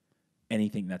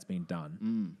anything that's been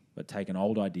done, but take an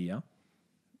old idea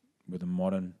with a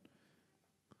modern,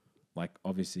 like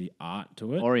obviously art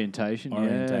to it. Orientation.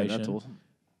 Yeah, that's awesome.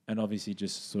 And obviously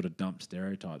just sort of dump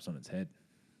stereotypes on its head.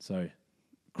 So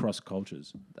cross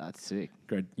cultures. That's sick.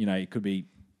 Good. It could be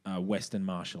Western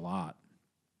martial art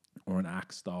or an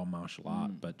axe style martial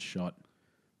art, but shot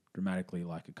dramatically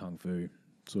like a kung fu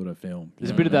sort of film.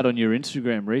 There's a bit of that on your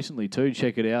Instagram recently too.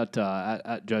 Check it out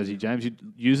at Jozey James. You're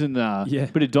using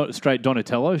bit of straight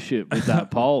Donatello shit with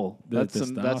that pole. That's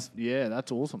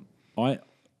awesome.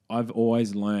 I've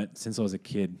always learnt since I was a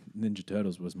kid. Ninja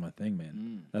Turtles was my thing,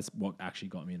 man. That's what actually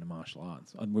got me into martial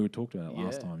arts. We talked about it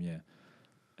last time. Yeah,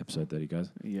 episode 30, guys.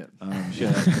 Yeah,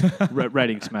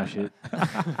 rating smash it.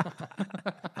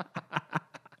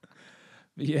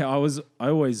 Yeah, I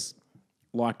always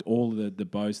liked all the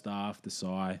bow staff, the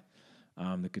sai,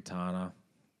 the katana,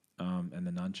 and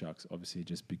the nunchucks. Obviously,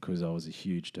 just because I was a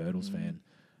huge Turtles fan.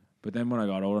 But then when I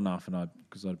got old enough, and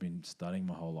because I'd been studying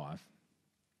my whole life,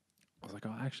 I was like,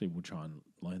 I actually will try and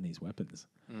learn these weapons.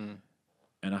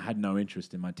 And I had no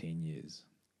interest in my teen years.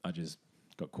 I just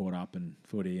got caught up in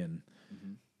footy and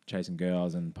chasing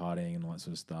girls and partying and all that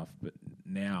sort of stuff. But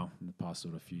now, in the past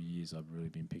sort of few years, I've really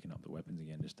been picking up the weapons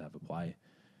again just to have a play.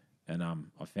 And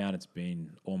I found it's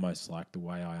been almost like the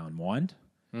way I unwind.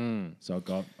 So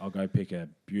I'll go pick a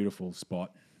beautiful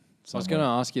spot. I was going to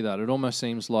ask you that. It almost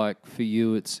seems like for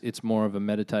you, it's more of a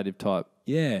meditative type.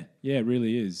 Yeah, it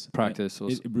really is. Practice.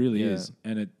 It really is.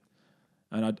 And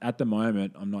at the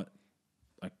moment, I'm not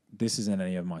like, this isn't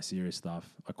any of my serious stuff.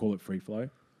 I call it free flow.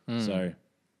 So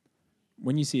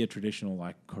when you see a traditional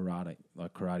like karate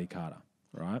kata,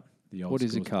 right? The old what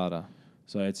is a kata?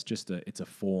 So it's just it's a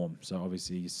form. So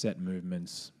obviously you set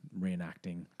movements,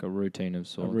 reenacting. Like a routine of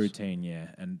sorts. A routine, yeah.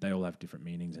 And they all have different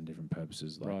meanings and different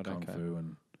purposes, like kung fu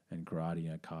and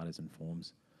karate, katas and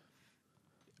forms.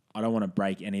 I don't want to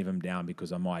break any of them down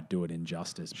because I might do it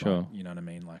injustice. Sure. But you know what I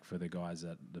mean? Like for the guys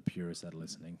the purists that are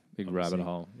listening. Big rabbit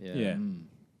hole. Yeah.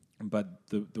 But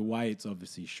the way it's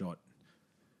obviously shot,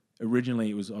 originally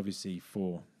it was obviously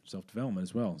for self-development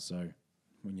as well. So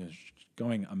when you're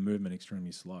going a movement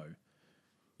extremely slow,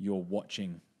 you're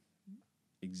watching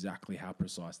exactly how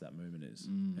precise that movement is.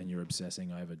 And you're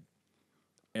obsessing over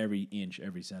every inch,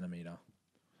 every centimeter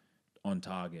on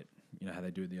target. You know how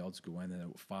they do it the old school way, and they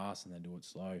do it fast and they do it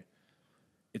slow.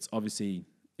 It's obviously,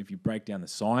 if you break down the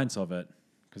science of it,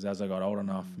 because as I got old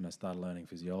enough and I started learning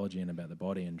physiology and about the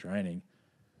body and training,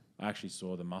 I actually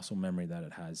saw the muscle memory that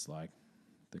it has, like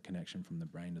the connection from the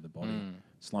brain to the body,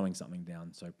 slowing something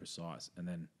down so precise. And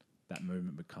then that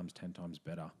movement becomes 10 times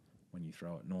better when you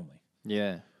throw it normally.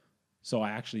 Yeah. So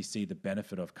I actually see the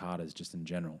benefit of katas just in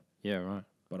general. Yeah, right.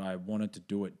 But I wanted to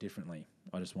do it differently.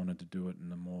 I just wanted to do it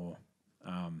in a more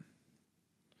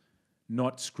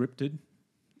not scripted.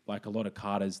 Like a lot of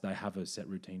katas, they have a set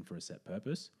routine for a set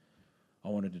purpose. I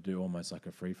wanted to do almost like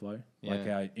a free flow, like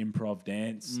our improv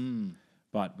dance,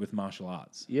 but with martial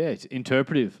arts. Yeah, it's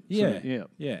interpretive.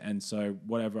 Yeah. And so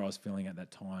whatever I was feeling at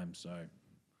that time, so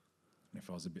if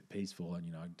I was a bit peaceful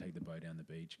and, I'd take the boat down the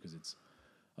beach because it's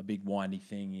a big windy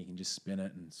thing. You can just spin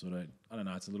it and sort of, I don't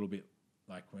know, it's a little bit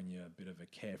like when you're a bit of a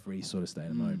carefree sort of state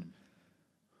of mode.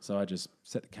 So I just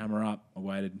set the camera up. I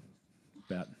waited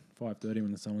about 5:30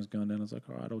 when the sun was going down. I was like,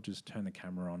 all right, I'll just turn the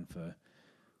camera on for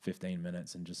 15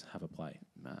 minutes and just have a play.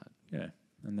 Mad. Yeah,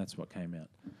 and that's what came out.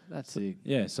 That's it.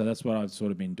 Yeah, so that's what I've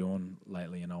sort of been doing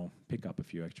lately, and I'll pick up a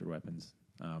few extra weapons.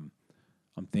 I'm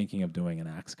thinking of doing an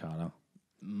axe kata.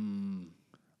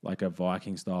 Like a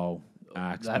Viking style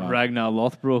axe. That Ragnar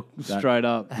Lothbrok straight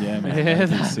up. Yeah, man. Yeah,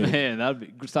 that'd be sick. man,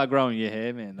 that'd be start growing your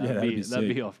hair, man. That'd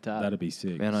be off top. That'd be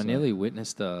sick. Man, I nearly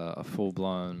witnessed a full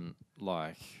blown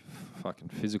like fucking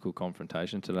physical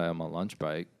confrontation today on my lunch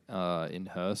break in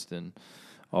Hurston.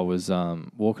 I was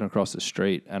walking across the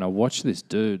street and I watched this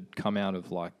dude come out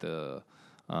of like the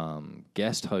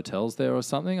guest hotels there or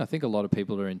something. I think a lot of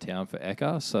people are in town for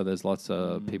Eka, so there's lots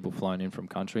of people flown in from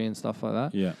country and stuff like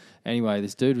that. Yeah. Anyway,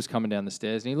 this dude was coming down the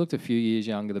stairs and he looked a few years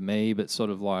younger than me, but sort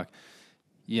of like,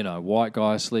 white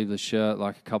guy, sleeveless shirt,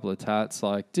 like a couple of tats,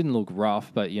 like didn't look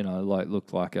rough, but like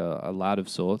looked like a lad of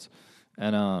sorts.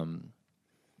 And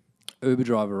Uber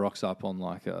driver rocks up on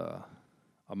like a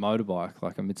motorbike,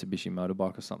 like a Mitsubishi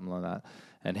motorbike or something like that,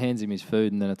 and hands him his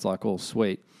food, and then it's like all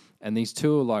sweet. And these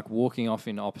two are like walking off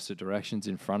in opposite directions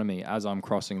in front of me as I'm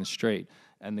crossing the street.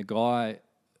 And the guy,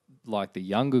 like the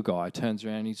younger guy, turns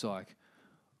around and he's like,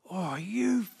 "Oh,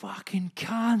 you fucking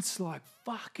cunts, like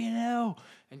fucking hell,"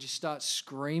 and just starts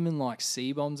screaming like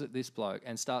C-bombs at this bloke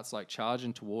and starts like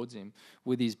charging towards him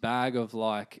with his bag of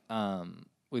like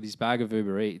with his bag of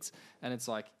Uber Eats. And it's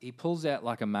like he pulls out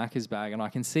like a Macca's bag, and I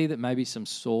can see that maybe some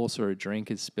sauce or a drink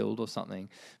is spilled or something,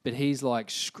 but he's like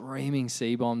screaming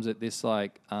C-bombs at this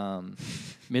like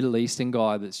Middle Eastern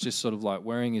guy that's just sort of like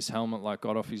wearing his helmet, like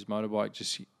got off his motorbike,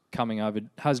 just coming over,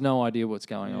 has no idea what's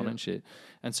going on and shit.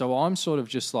 And so I'm sort of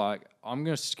just like, I'm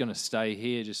just going to stay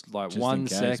here just like Just 1 in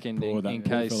case, second in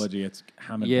case. fella gets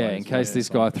hammered Yeah, by in his case way. this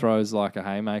guy throws like a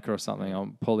haymaker or something,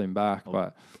 I'll pull him back.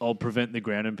 But I'll prevent the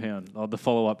ground and pound, or the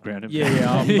follow-up ground and Yeah,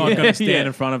 pound. yeah. I'm not going to stand Yeah.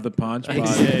 in front of the punch, but Yeah,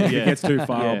 if yeah. it gets too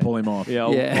far, Yeah. I'll pull him off. Yeah,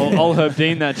 Yeah. I'll Herb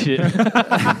Dean that shit.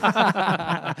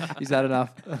 is that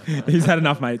enough? He's had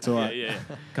enough, mate. So yeah.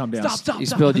 come down. You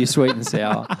spilled your sweet and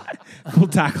sour. Full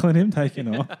tackling him,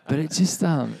 taking off. But it just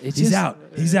He's out.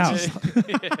 He's out.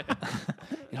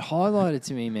 It highlighted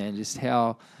to me, man, just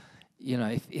how, you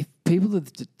know, if people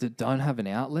that don't have an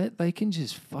outlet, they can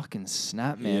just fucking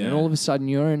snap, man. Yeah. And all of a sudden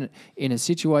you're in a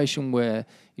situation where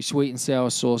your sweet and sour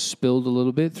sauce spilled a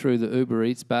little bit through the Uber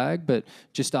Eats bag, but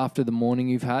just after the morning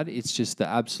you've had, it's just the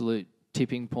absolute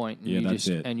tipping point,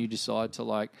 and you decide to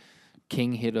like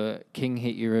king hit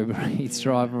your Uber Eats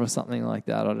driver or something like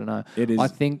that. I don't know. It is. I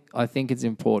think it's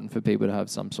important for people to have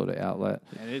some sort of outlet.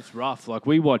 And it's rough. Like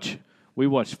we watch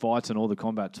fights and all the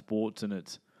combat sports, and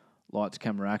it's lights,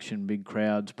 camera, action, big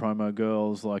crowds, promo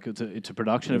girls. Like it's a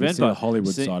production event. see the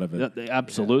Hollywood side of it.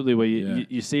 Absolutely, where Yeah.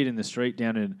 you see it in the street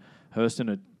down in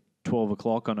Hurston at 12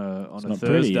 o'clock on a not Thursday,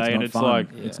 pretty, it's and not it's fun. like,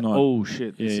 It's not- oh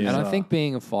shit. This Yeah. is, And I think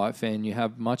being a fight fan, you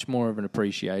have much more of an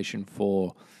appreciation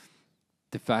for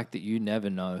the fact that you never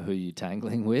know who you're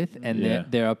tangling with, and Yeah.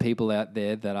 there are people out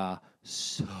there that are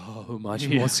so much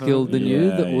more skilled than you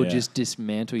that will Yeah. just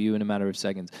dismantle you in a matter of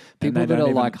seconds. And People they that don't are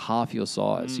even- like half your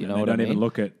size, you know they what I don't mean? even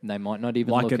look at They might not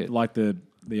even like look it, at. like the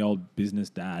old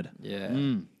business dad.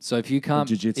 Yeah. So if you can't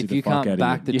jiu-jitsu if the you fuck can't out of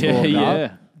back the you. talk Yeah.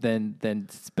 up, then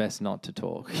it's best not to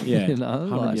talk. Yeah, you know,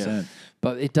 100%.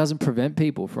 but it doesn't prevent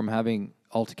people from having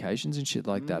altercations and shit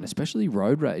like that, especially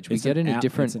road rage. We It's get an into out-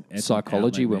 it's it's an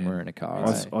psychology outlet, when man. we're in a car.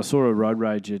 I saw a road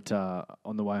rage at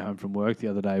on the way home from work the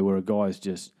other day where a guy's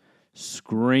just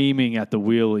screaming at the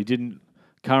wheel.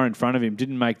 Car in front of him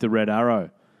didn't make the red arrow,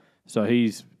 so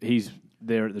he's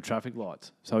there at the traffic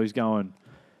lights. So he's going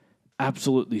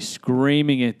absolutely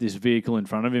screaming at this vehicle in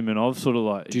front of him, and I've sort of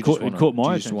like it caught my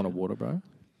Do you just want a attention. water, bro?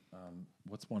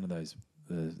 What's one of those?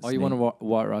 Oh, you want a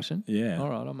white Russian? Yeah. All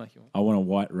right, I'll make you one. I want a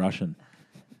white Russian.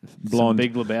 Some Blonde.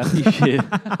 Big Lebowski shit.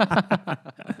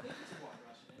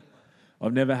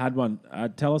 I've never had one.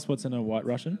 Tell us what's in a white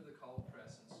Russian.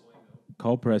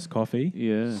 Cold press coffee.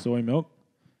 Yeah. Soy milk.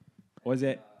 Or is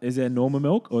there normal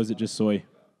milk or is it just soy?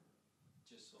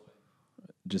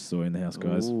 Just soy in the house,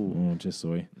 guys. Ooh. Oh, just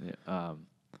soy. Yeah,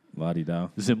 La-di-da.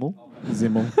 Zimmel.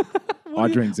 Zimmel. I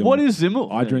drink Zimmel. What is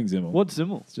Zimmel? I drink Zimmel. What's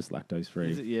Zimmel? It's just lactose free.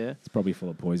 Is it? Yeah. It's probably full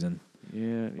of poison.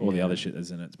 Yeah. All the other shit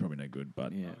that's in it's probably no good.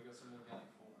 But Yeah.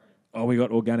 oh, we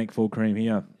got organic full cream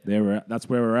here. There we're at. That's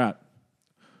where we're at.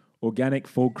 Organic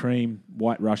full cream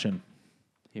white Russian.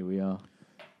 Here we are.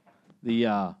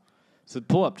 So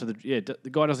pull up to the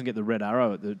guy doesn't get the red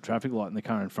arrow at the traffic light in the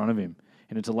car in front of him,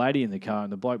 and it's a lady in the car,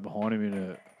 and the bloke behind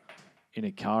him in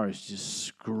a car is just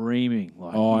screaming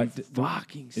like, Oh, "You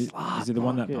fucking slut!" Is it the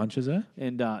one that Yeah. punches her?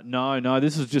 And no,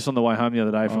 this was just on the way home the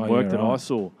other day from Oh, work yeah, that I right.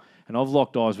 saw, and I've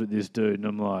locked eyes with this dude, and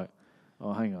I'm like,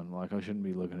 oh, hang on, like I shouldn't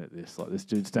be looking at this. Like this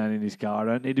dude's standing in his car.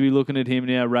 I don't need to be looking at him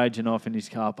now, raging off in his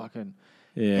car, fucking.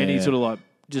 Yeah. And he's sort of like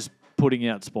just putting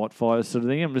out spot fires sort of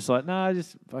thing. I'm just like, nah,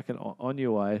 just fucking on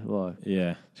your way. Like,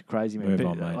 Yeah. it's crazy, man. Move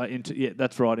on, mate. Like,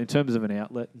 that's right. In terms of an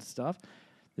outlet and stuff,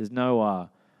 there's no,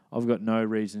 I've got no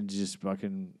reason to just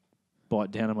fucking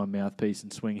bite down on my mouthpiece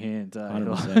and swing hands.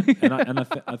 100%. and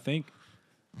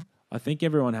I think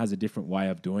everyone has a different way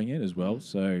of doing it as well.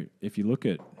 So if you look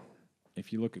at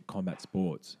combat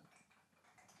sports,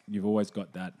 you've always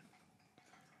got that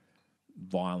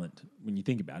violent, when you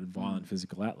think about it, violent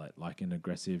physical outlet, like an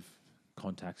aggressive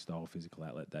contact style physical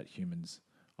outlet that humans,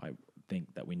 I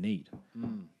think that we need.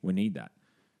 We need that.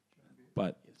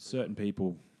 But certain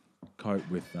people cope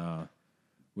with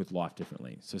life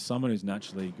differently. So someone who's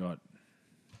naturally got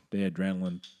their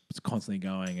adrenaline is constantly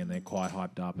going and they're quite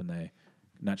hyped up and they're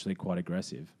naturally quite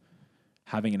aggressive,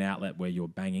 having an outlet where you're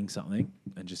banging something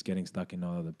and just getting stuck in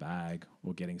either the bag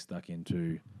or getting stuck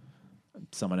into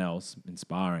someone else in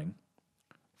sparring,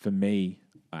 for me,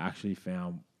 I actually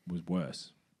found was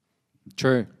worse.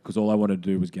 True. Because all I wanted to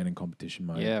do was get in competition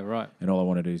mode. Yeah, right. And all I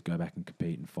wanted to do is go back and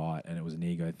compete and fight. And it was an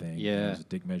ego thing. Yeah. And it was a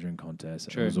dick measuring contest.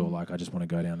 And True. it was all like, I just want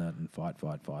to go down that and fight,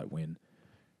 win.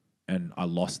 and I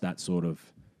lost that sort of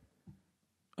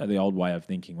the old way of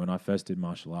thinking. When I first did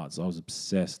martial arts, I was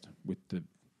obsessed with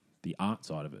the art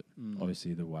side of it.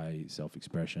 Obviously, the way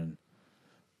self-expression,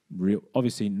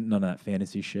 obviously none of that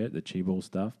fantasy shit, the chi ball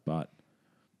stuff, but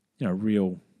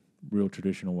real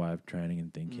traditional way of training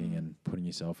and thinking and putting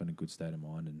yourself in a good state of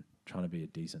mind and trying to be a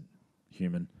decent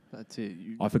human. That's it.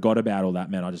 I forgot about all that,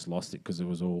 man. I just lost it because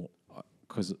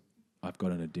I've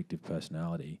got an addictive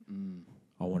personality.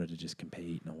 I wanted to just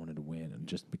compete and I wanted to win, and it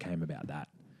just became about that.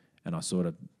 And I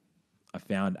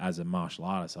found as a martial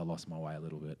artist, I lost my way a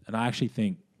little bit. And I actually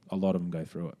think a lot of them go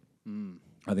through it.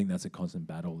 I think that's a constant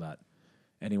battle that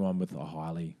anyone with a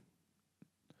highly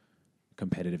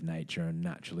competitive nature and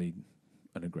naturally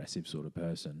an aggressive sort of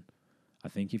person, I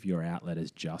think if your outlet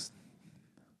is just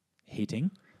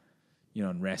hitting,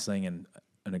 and wrestling and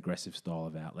an aggressive style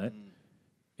of outlet,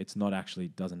 it's not actually,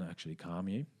 doesn't actually calm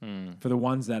you. For the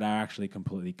ones that are actually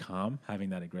completely calm, having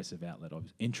that aggressive outlet,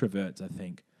 introverts, I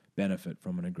think, benefit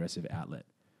from an aggressive outlet.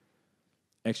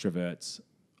 Extroverts,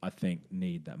 I think,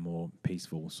 need that more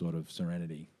peaceful sort of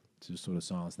serenity to sort of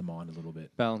silence the mind a little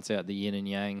bit. Balance out the yin and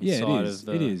yang Yeah, side it is. of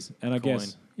the It is. And I coin.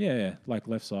 guess, like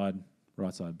left side,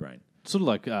 right side brain. Sort of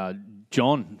like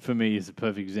John, for me, is a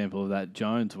perfect example of that.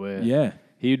 Jones, where Yeah.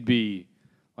 he'd be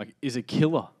like, is a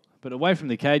killer. But away from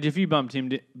the cage, if you bumped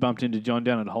into John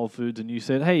down at Whole Foods and you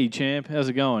said, "Hey, champ, how's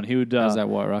it going?" He would. How's that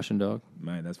White Russian dog?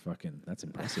 Man, that's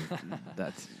impressive.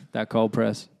 That's That cold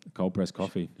press. Cold press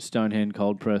coffee. Stonehand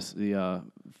Cold Press, the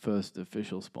first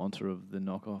official sponsor of the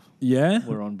knockoff. Yeah.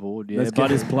 We're on board. Yeah, Let's give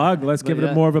this plug. Let's give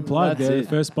it more of a plug. that's They're it. the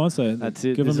first sponsor. That's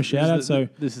it. Give them a shout out. So,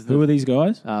 this is who are these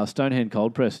guys? Stonehand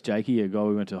Cold Press. Jakey, a guy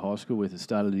we went to high school with, has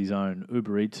started his own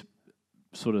Uber Eats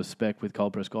sort of spec with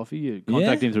cold press coffee. You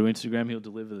contact him through Instagram. He'll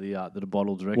deliver the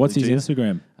bottle directly. What's his to you.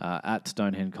 Instagram? At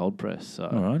Stonehand Cold Press. So,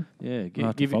 all right. Yeah, I'll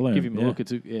have to follow give him, him a look.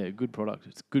 It's a good product.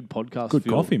 It's good podcast. Good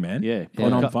fuel. coffee, man. Yeah,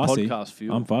 And I'm fussy. podcast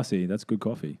fuel. I'm fussy. That's good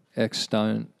coffee.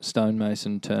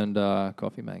 Stonemason turned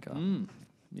coffee maker.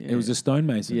 Yeah. It was a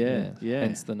stonemason. Yeah.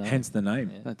 Hence the name. Hence the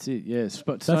name. That's it. Yeah,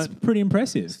 That's pretty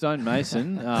impressive.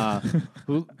 Stonemason.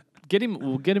 We'll get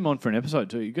him on for an episode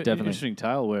too. You got an Definitely. interesting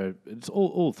tale where it's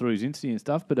all through his Insta and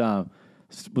stuff, but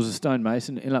was a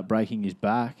stonemason, ended up breaking his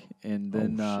back, and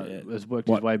then has worked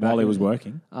his way back. While he was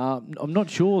working? I'm not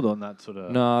sure on that sort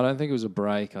of. No, I don't think it was a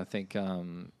break. I think,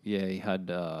 he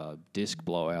had disc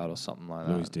blowout or something like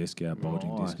that. Lose disc,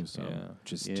 bulging Right, disc or something. yeah.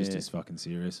 Just Yeah. is fucking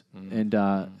serious. And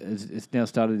it's now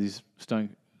started his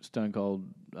Stonehand Cold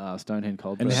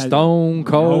And Press. it has- Stone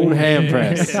cold Oh, hand yeah.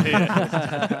 press.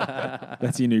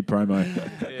 That's your new promo.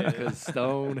 Because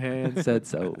Stone Hand said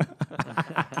so.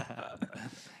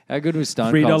 How good was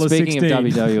Stone $3.16. Cold? Speaking of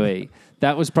WWE,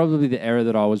 that was probably the era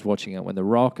that I was watching it when The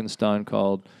Rock and Stone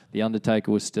Cold, The Undertaker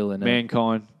was still in it.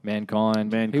 Mankind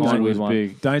He was a was good one.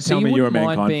 big. Don't So tell me you're a wouldn't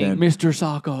mind Mankind being fan.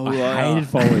 Mr. Sarko. I hated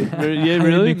Foley. Yeah,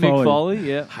 really? Mick Mick Foley. Foley.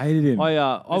 Yeah. Hated him.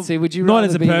 I See, would you Not rather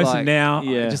as a be person like, now,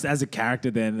 Yeah. just as a character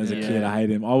then, as a Yeah. kid, I hate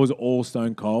him. I was all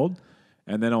Stone Cold,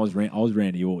 and then I was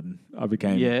Randy Orton. I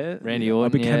became Randy I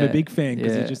Orton? became yeah. a big fan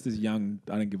because Yeah. he's just this young,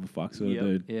 I don't give a fuck sort Yep. of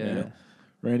dude. Yeah.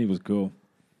 Randy was cool.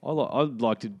 I'd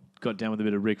like to got down with a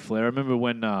bit of Ric Flair. I remember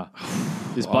when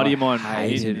this buddy of mine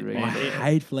hated Ric I Flair.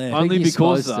 hate Flair. only he's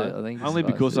because supposed to. I think he's only supposed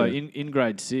because to. I in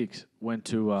grade 6 went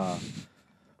to a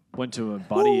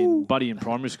buddy in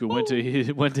primary school went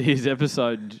to his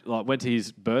episode, like went to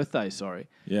his birthday, sorry.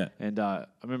 Yeah. And I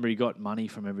remember he got money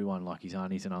from everyone, like his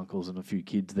aunties and uncles and a few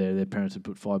kids there. Their parents had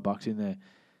put $5 in there.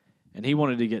 And he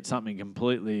wanted to get something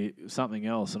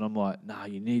else. And I'm like, nah,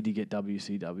 you need to get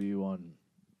WCW on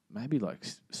maybe like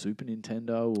Super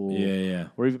Nintendo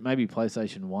or even maybe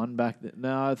PlayStation 1 back then.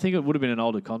 No, I think it would have been an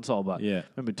older console, but Yeah. I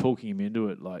remember talking him into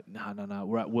it like, no,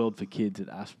 we're at World for Kids at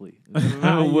Aspley.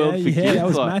 World for Kids, that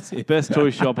was like, massive. best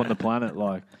toy shop on the planet.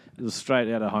 Like, it was straight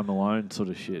out of Home Alone sort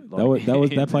of shit. Like,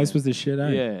 That place was the shit, eh?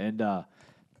 yeah, and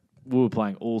we were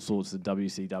playing all sorts of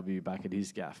WCW back at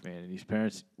his gaff, man, and his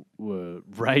parents were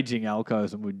raging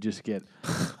alcos and would just get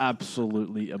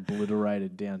absolutely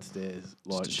obliterated downstairs,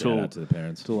 like Just a shout out to the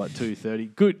parents. till like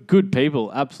 2:30. Good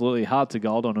people, absolutely hearts of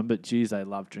gold on them, but geez, they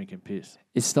love drinking piss.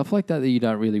 It's stuff like that you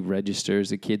don't really register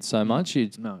as a kid so much. You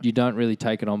don't really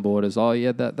take it on board as, oh,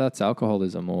 yeah, that's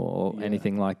alcoholism or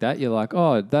anything like that. You're like,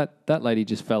 oh, that lady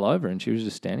just fell over and she was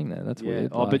just standing there. That's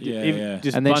weird. Oh, Like- but Yeah.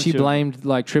 just and then bunch she of- blamed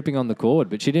like tripping on the cord,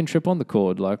 but she didn't trip on the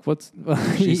cord. Like, what's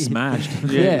She smashed.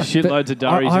 Yeah, but shitloads of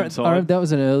durries inside. that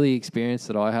was an early experience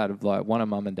that I had of like one of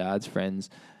mum and dad's friends,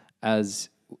 as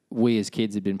we as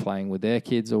kids had been playing with their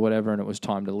kids or whatever, and it was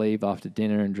time to leave after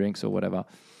dinner and drinks or whatever.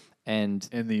 And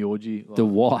the orgy. the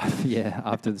wife, yeah,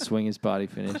 after the swingers party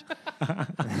finished,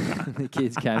 the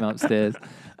kids came upstairs.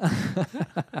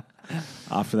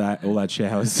 After that, all that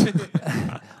showers.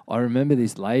 I remember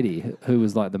this lady who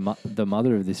was like the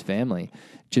mother of this family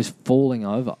just falling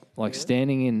over, like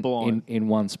standing in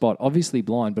one spot, obviously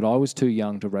blind, but I was too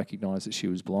young to recognise that she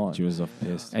was blind. She was off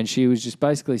pissed. And she was just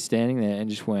basically standing there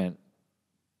and just went,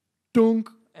 dunk,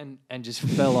 and just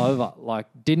fell over, like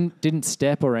didn't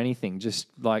step or anything, just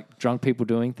like drunk people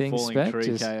doing things. Falling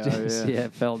tree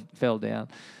KO, fell down.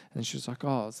 And she was like,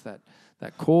 oh, it's that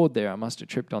cord there. I must have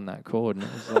tripped on that cord. And,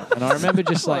 it was like, and I remember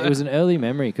just like, it was an early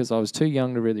memory because I was too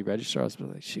young to really register. I was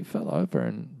like, she fell over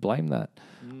and blamed that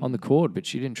on the cord, but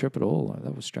she didn't trip at all. Like,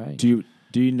 that was strange. Do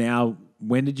you now,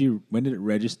 when did it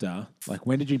register? Like,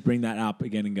 when did you bring that up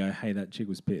again and go, hey, that chick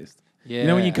was pissed? Yeah. You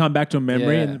know when you come back to a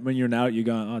memory and when you're an adult, you're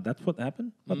going, oh, that's what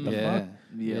happened? What the fuck?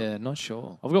 Yeah, not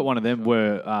sure. I've got one of them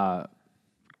where a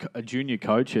junior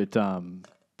coach at Pine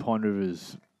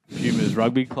Rivers Pumas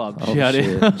Rugby Club. Oh, shout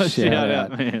shit.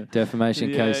 out, man.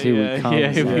 Defamation case, here we come.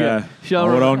 Yeah.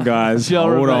 Hold on, guys.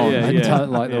 Hold on. I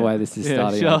don't like the way this is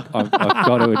starting. I've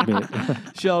got to admit.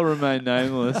 Shall remain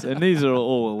nameless. And these are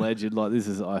all alleged. Like, this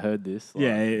is, I heard this. Like,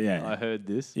 Yeah. I heard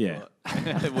this. Yeah.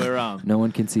 Like, where no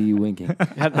one can see you winking.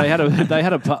 they had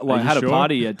a sure?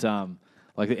 party at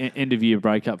like the end of year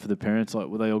breakup for the parents, like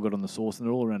where they all got on the sauce and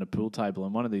they're all around a pool table,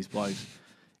 and one of these blokes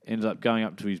ends up going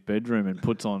up to his bedroom and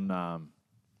puts on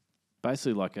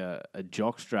basically like a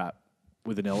jock strap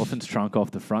with an elephant's trunk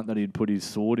off the front that he'd put his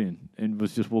sword in, and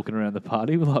was just walking around the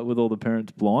party with all the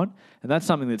parents blind. And that's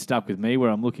something that stuck with me, where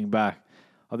I'm looking back.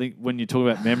 I think when you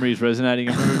talk about memories resonating,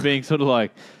 I remember being sort of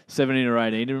like 17 or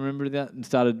 18 to remember that, and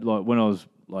started like when I was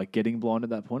like getting blind at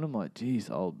that point. I'm like, geez,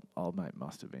 old mate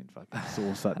must have been fucking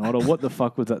sauce that night. Or what the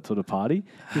fuck was that sort of party?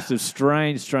 Just a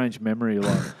strange memory,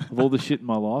 like of all the shit in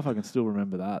my life. I can still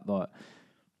remember that. Like,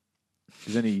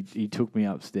 because then he took me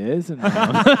upstairs and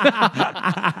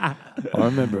I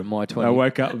remember at my 20. I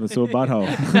woke up with a sore butthole.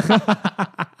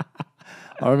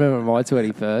 I remember my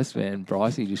 21st, man,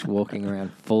 Brycey just walking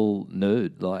around full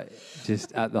nude, like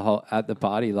just at the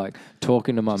party, like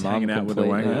talking to my mum, hanging out with a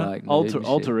wanker. like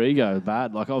alter ego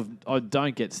bad. Like I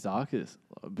don't get starkers,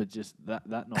 but just that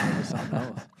night was something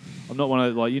else. I'm not one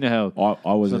of like, you know how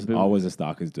I was a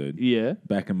Starkers dude. Yeah.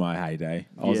 Back in my heyday,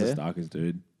 I was a Starkers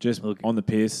dude. Just Look. on the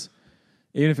piss.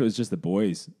 Even if it was just the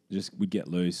boys, we'd get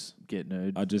loose. Get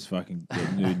nude. I'd just fucking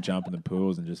get nude and jump in the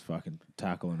pools and just fucking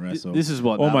tackle and wrestle. This is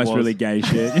what almost that was. really gay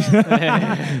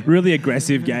shit. Really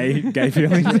aggressive gay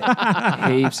feelings.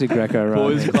 heaps of Greco-Roman.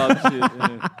 Boys club shit.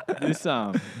 Yeah. This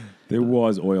There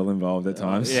was oil involved at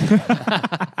times.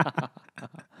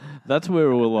 That's where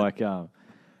we were like,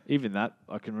 even that,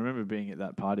 I can remember being at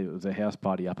that party. It was a house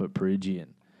party up at Perugian.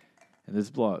 And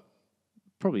there's like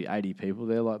probably 80 people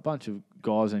there, like a bunch of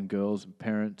guys and girls and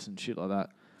parents and shit like that.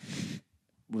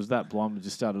 Was that blind? We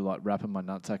just started like wrapping my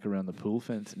nutsack around the pool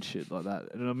fence and shit like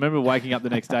that. And I remember waking up the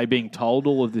next day being told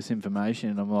all of this information,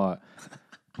 and I'm like,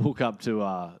 hook up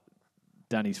to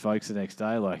Danny's folks the next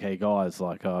day, like, hey guys,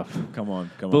 like, come on.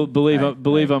 Believe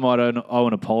I might owe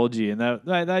an apology, and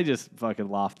they just fucking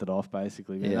laughed it off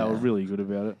basically. Man. Yeah. They were really good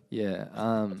about it. Yeah,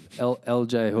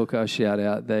 LJ Hooker, shout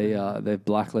out. They've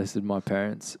blacklisted my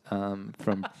parents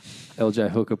from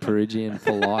LJ Hooker Perugian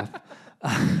for life.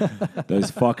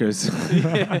 Those fuckers.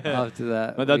 After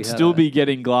that, But they'd still be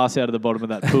getting glass out of the bottom of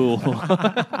that pool.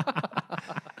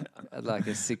 like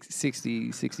a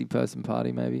 60 person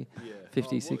party, maybe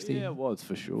 50, 60. Yeah, it was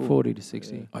for sure. 40 to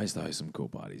 60. Yeah. I used to host some cool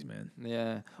parties, man.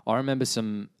 Yeah, I remember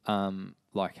some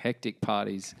like hectic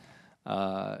parties.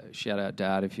 Shout out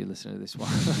Dad if you listen to this one.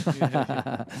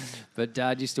 But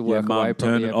Dad used to work away. Mum,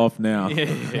 turn it off now.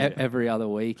 Every other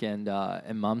week, and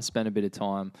Mum spent a bit of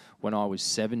time when I was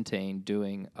 17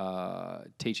 doing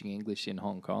teaching English in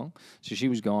Hong Kong. So she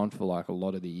was gone for like a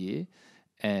lot of the year,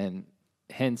 and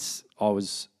hence I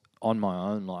was on my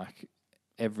own like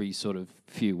every sort of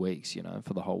few weeks, you know,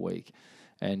 for the whole week.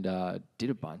 And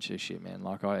did a bunch of shit, man.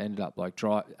 Like I ended up like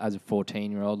as a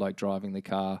 14-year-old, like driving the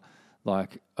car.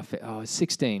 Like I was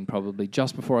 16 probably,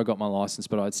 just before I got my license,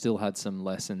 but I'd still had some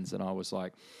lessons, and I was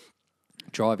like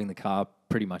driving the car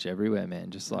pretty much everywhere, man.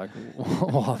 Just like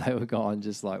while they were gone,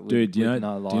 just like dude, do you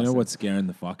know what's scaring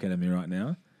the fuck out of me right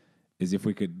now? Is if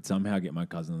we could somehow get my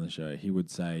cousin on the show, he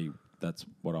would say that's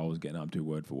what I was getting up to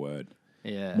word for word.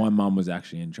 Yeah. My mum was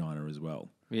actually in China as well.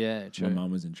 Yeah, true. My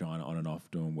mum was in China on and off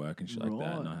doing work and shit like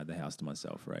that, and I had the house to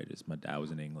myself for ages. My dad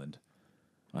was in England.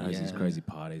 I had these crazy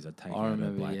parties. I'd take I over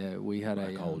remember, Black, we had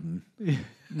Black a... Holden.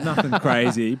 Nothing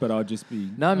crazy, but I'd just be...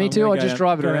 No, me too. I'd just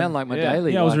drive it around like my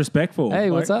daily. Yeah, I was respectful.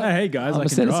 Hey, what's up? Hey, guys, I'm I a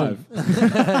can citizen.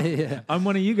 drive. Yeah. I'm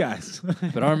one of you guys.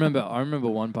 But I remember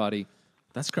one party...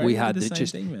 That's crazy. We had the same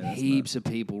just thing, man. That's heaps of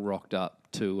people rocked up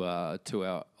to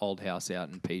our old house out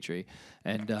in Petrie,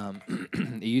 and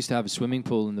it used to have a swimming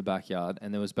pool in the backyard,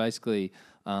 and there was basically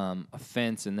a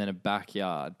fence and then a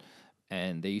backyard,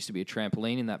 and there used to be a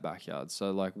trampoline in that backyard.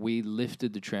 So like we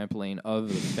lifted the trampoline over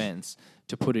the fence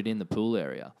to put it in the pool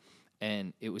area.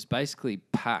 And it was basically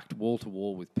packed wall to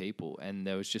wall with people, and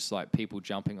there was just like people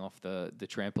jumping off the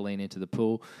trampoline into the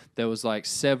pool. There was like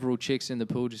several chicks in the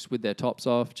pool just with their tops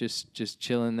off, just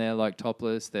chilling there like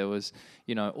topless. There was,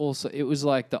 also it was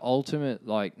like the ultimate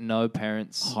like no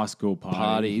parents high school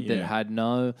party that had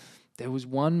no. There was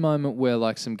one moment where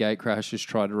like some gate crashers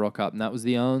tried to rock up, and that was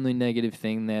the only negative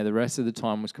thing there. The rest of the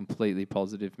time was completely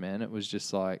positive, man. It was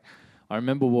just like I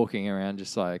remember walking around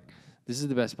just like. This is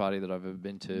the best party that I've ever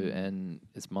been to, and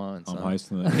it's mine. I'm So.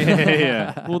 hosting it.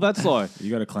 yeah. Well, that's like You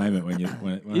got to claim it when it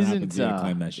happens. You got to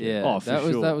claim that shit. Yeah, Oh, for that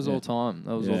was sure. that was all time.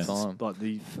 That was Yeah. all time. like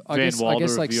the I Van guess Wilder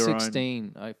like of your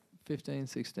 16, 15,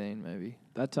 16 maybe.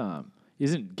 That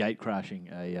isn't gate crashing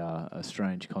a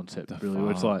strange concept really?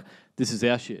 Where it's fuck? like this is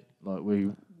our shit. Like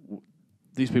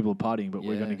these people are partying, but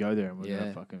we're Yeah. going to go there and we're going Yeah.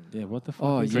 to fucking Yeah, what the fuck?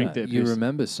 Oh, is drink that? their you piss.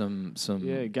 remember some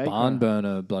Yeah, gate barn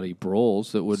burner bloody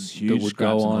brawls that would It's that huge would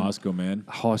scraps go in on high school, man.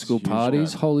 high school Huge parties.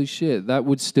 scrap. Holy shit, that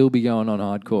would still be going on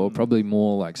hardcore. Probably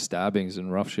more like stabbings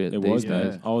and rough shit. It these was, days.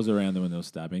 man. I was around there when there was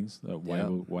stabbings. At Yeah.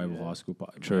 Wavell Yeah. High School.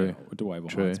 True. To Wavell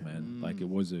True. Heights, man. Like, it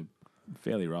was a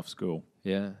fairly rough school.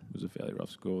 Yeah. It was a fairly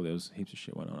rough school. There was heaps of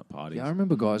shit went on at parties. Yeah, I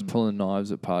remember guys pulling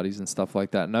knives at parties and stuff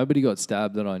like that. Nobody got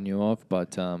stabbed that I knew of,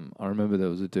 but I remember there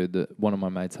was a dude that one of my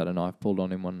mates had a knife pulled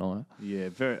on him one night. yeah,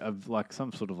 very like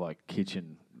some sort of like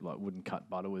kitchen like wouldn't cut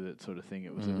butter with it sort of thing.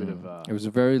 It was a bit of It was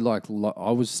a very like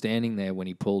I was standing there when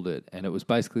he pulled it, and it was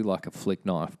basically like a flick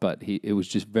knife, but it was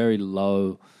just very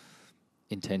low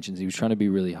intentions. He was trying to be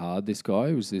really hard. This guy,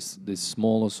 he was this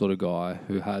smaller sort of guy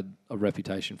who had a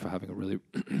reputation for having a really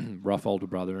rough older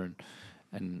brother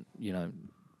and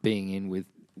being in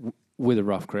with a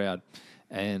rough crowd.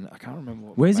 And I can't remember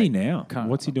what. Where's he now? Can't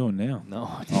What's he doing now? No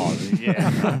idea. oh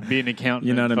yeah, be an accountant.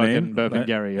 You know what I mean? Burping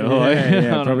Gary. Yeah, Oh,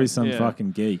 yeah, probably some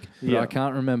fucking geek. But I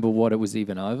can't remember what it was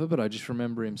even over, but I just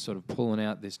remember him sort of pulling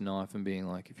out this knife and being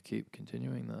like, if you keep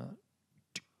continuing that,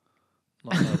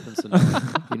 knife opens the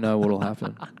knife, you know what'll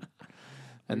happen.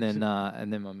 And then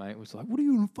my mate was like, what are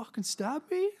you going to fucking stab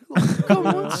me? Like, come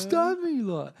on, stab me.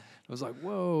 Like, I was like,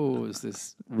 whoa, it was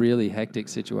this really hectic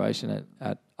situation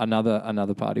at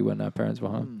another party where no parents were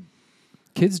home.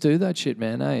 Kids do that shit,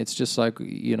 man, eh? It's just like,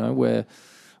 we're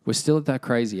still at that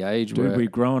crazy age Dude, where we're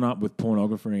growing up with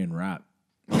pornography and rap.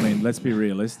 I mean, let's be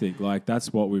realistic. Like,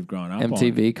 that's what we've grown up on.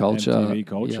 MTV culture. MTV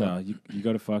culture. Yeah. You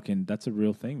got to fucking... That's a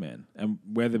real thing, man. And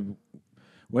whether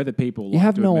people... You like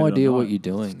have to no admit it or idea not, what you're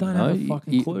doing. just don't have a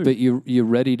fucking clue. But you're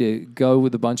ready to go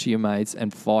with a bunch of your mates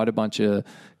and fight a bunch of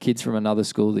kids from another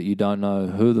school that you don't know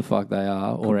who the fuck they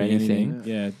are or Could be anything.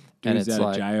 Yeah. And Dudes it's out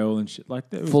like of jail and shit.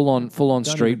 Like, Full on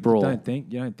street brawl. You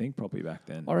don't think properly back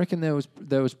then. I reckon there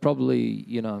was probably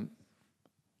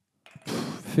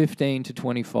 15 to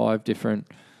 25 different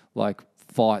like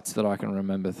fights that I can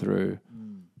remember through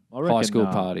high school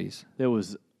parties. There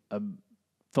was a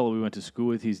fellow we went to school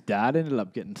with. His dad ended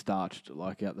up getting starched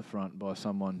like out the front by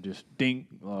someone. Just ding,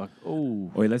 like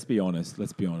oh. Wait, let's be honest.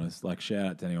 Like, shout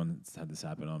out to anyone that's had this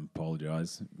happen. I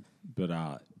apologise, but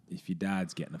if your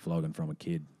dad's getting a flogging from a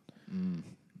kid,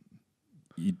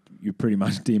 you're pretty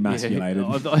much demasculated.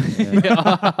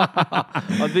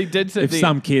 I think dead set. If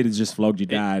some kid has just flogged your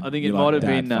dad, I think you're it might like, have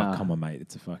 "Dad, been, fuck, come on, mate,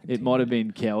 it's a fucking. It team, might have mate."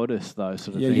 been cowardice though,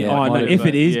 sort of Yeah, thing. yeah. Yeah, Oh, it no, might if have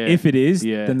it is, yeah. if it is,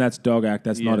 Yeah. then that's dog act.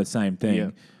 That's Yeah. not the same thing. Yeah.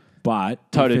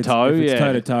 But Toe to toe, if it's yeah.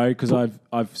 toe to toe, because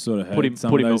I've sort of heard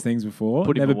some of those things before.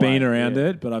 put him Never been away, around yeah.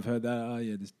 it, but I've heard that. Oh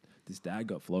yeah, this dad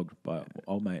got flogged by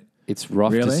old mate. It's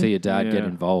rough to Really? see a dad get Yeah.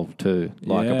 involved too.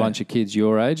 Like a Yeah. bunch of kids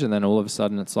your age, and then all of a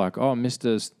sudden it's like, oh,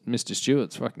 Mr.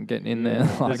 Stewart's fucking getting in there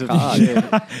like There's a- hard.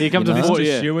 yeah. Here comes You a know? foot, Mr.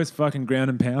 yeah. Stewart's fucking ground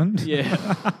and pound. Yeah.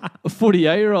 A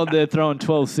 48-year-old there throwing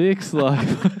 12-6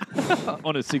 like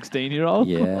on a 16-year-old.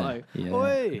 Yeah, Like, yeah.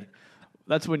 oi.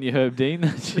 That's when you Herb Dean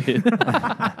that shit.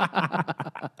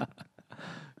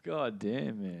 God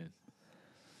damn, man.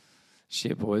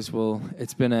 Shit, boys. Well,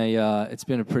 it's been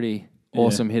a pretty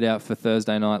awesome hit out for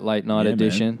Thursday night, late night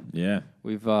edition. Man. Yeah.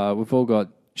 We've all got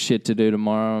shit to do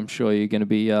tomorrow. I'm sure you're going to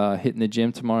be hitting the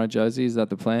gym tomorrow, Jozey. Is that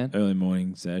the plan? Early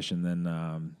morning session,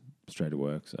 then straight to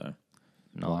work. So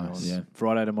Nice. yeah.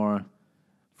 Friday tomorrow.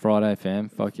 Friday, fam.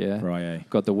 Fuck yeah. Friday.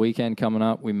 Got the weekend coming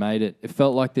up. We made it. It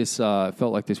felt like this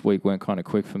week went kind of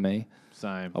quick for me.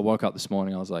 Same. I woke up this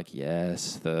morning. I was like,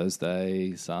 yes,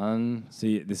 Thursday, son.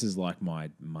 See, this is like my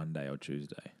Monday or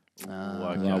Tuesday.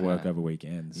 Okay. I work over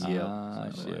weekends. Yeah.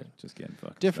 So, Shit. like, just getting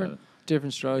fucked.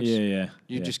 Different strokes. Yeah.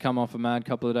 You just come off a mad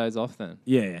couple of days off then.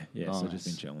 Yeah. So Nice. just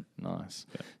been chilling. Nice.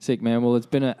 Yeah. Sick, man. Well, it's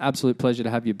been an absolute pleasure to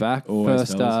have you back.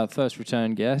 Always, First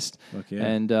return guest. Fuck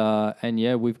yeah. And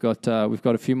yeah, we've got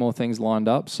a few more things lined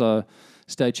up. So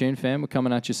stay tuned, fam. We're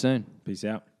coming at you soon. Peace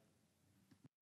out.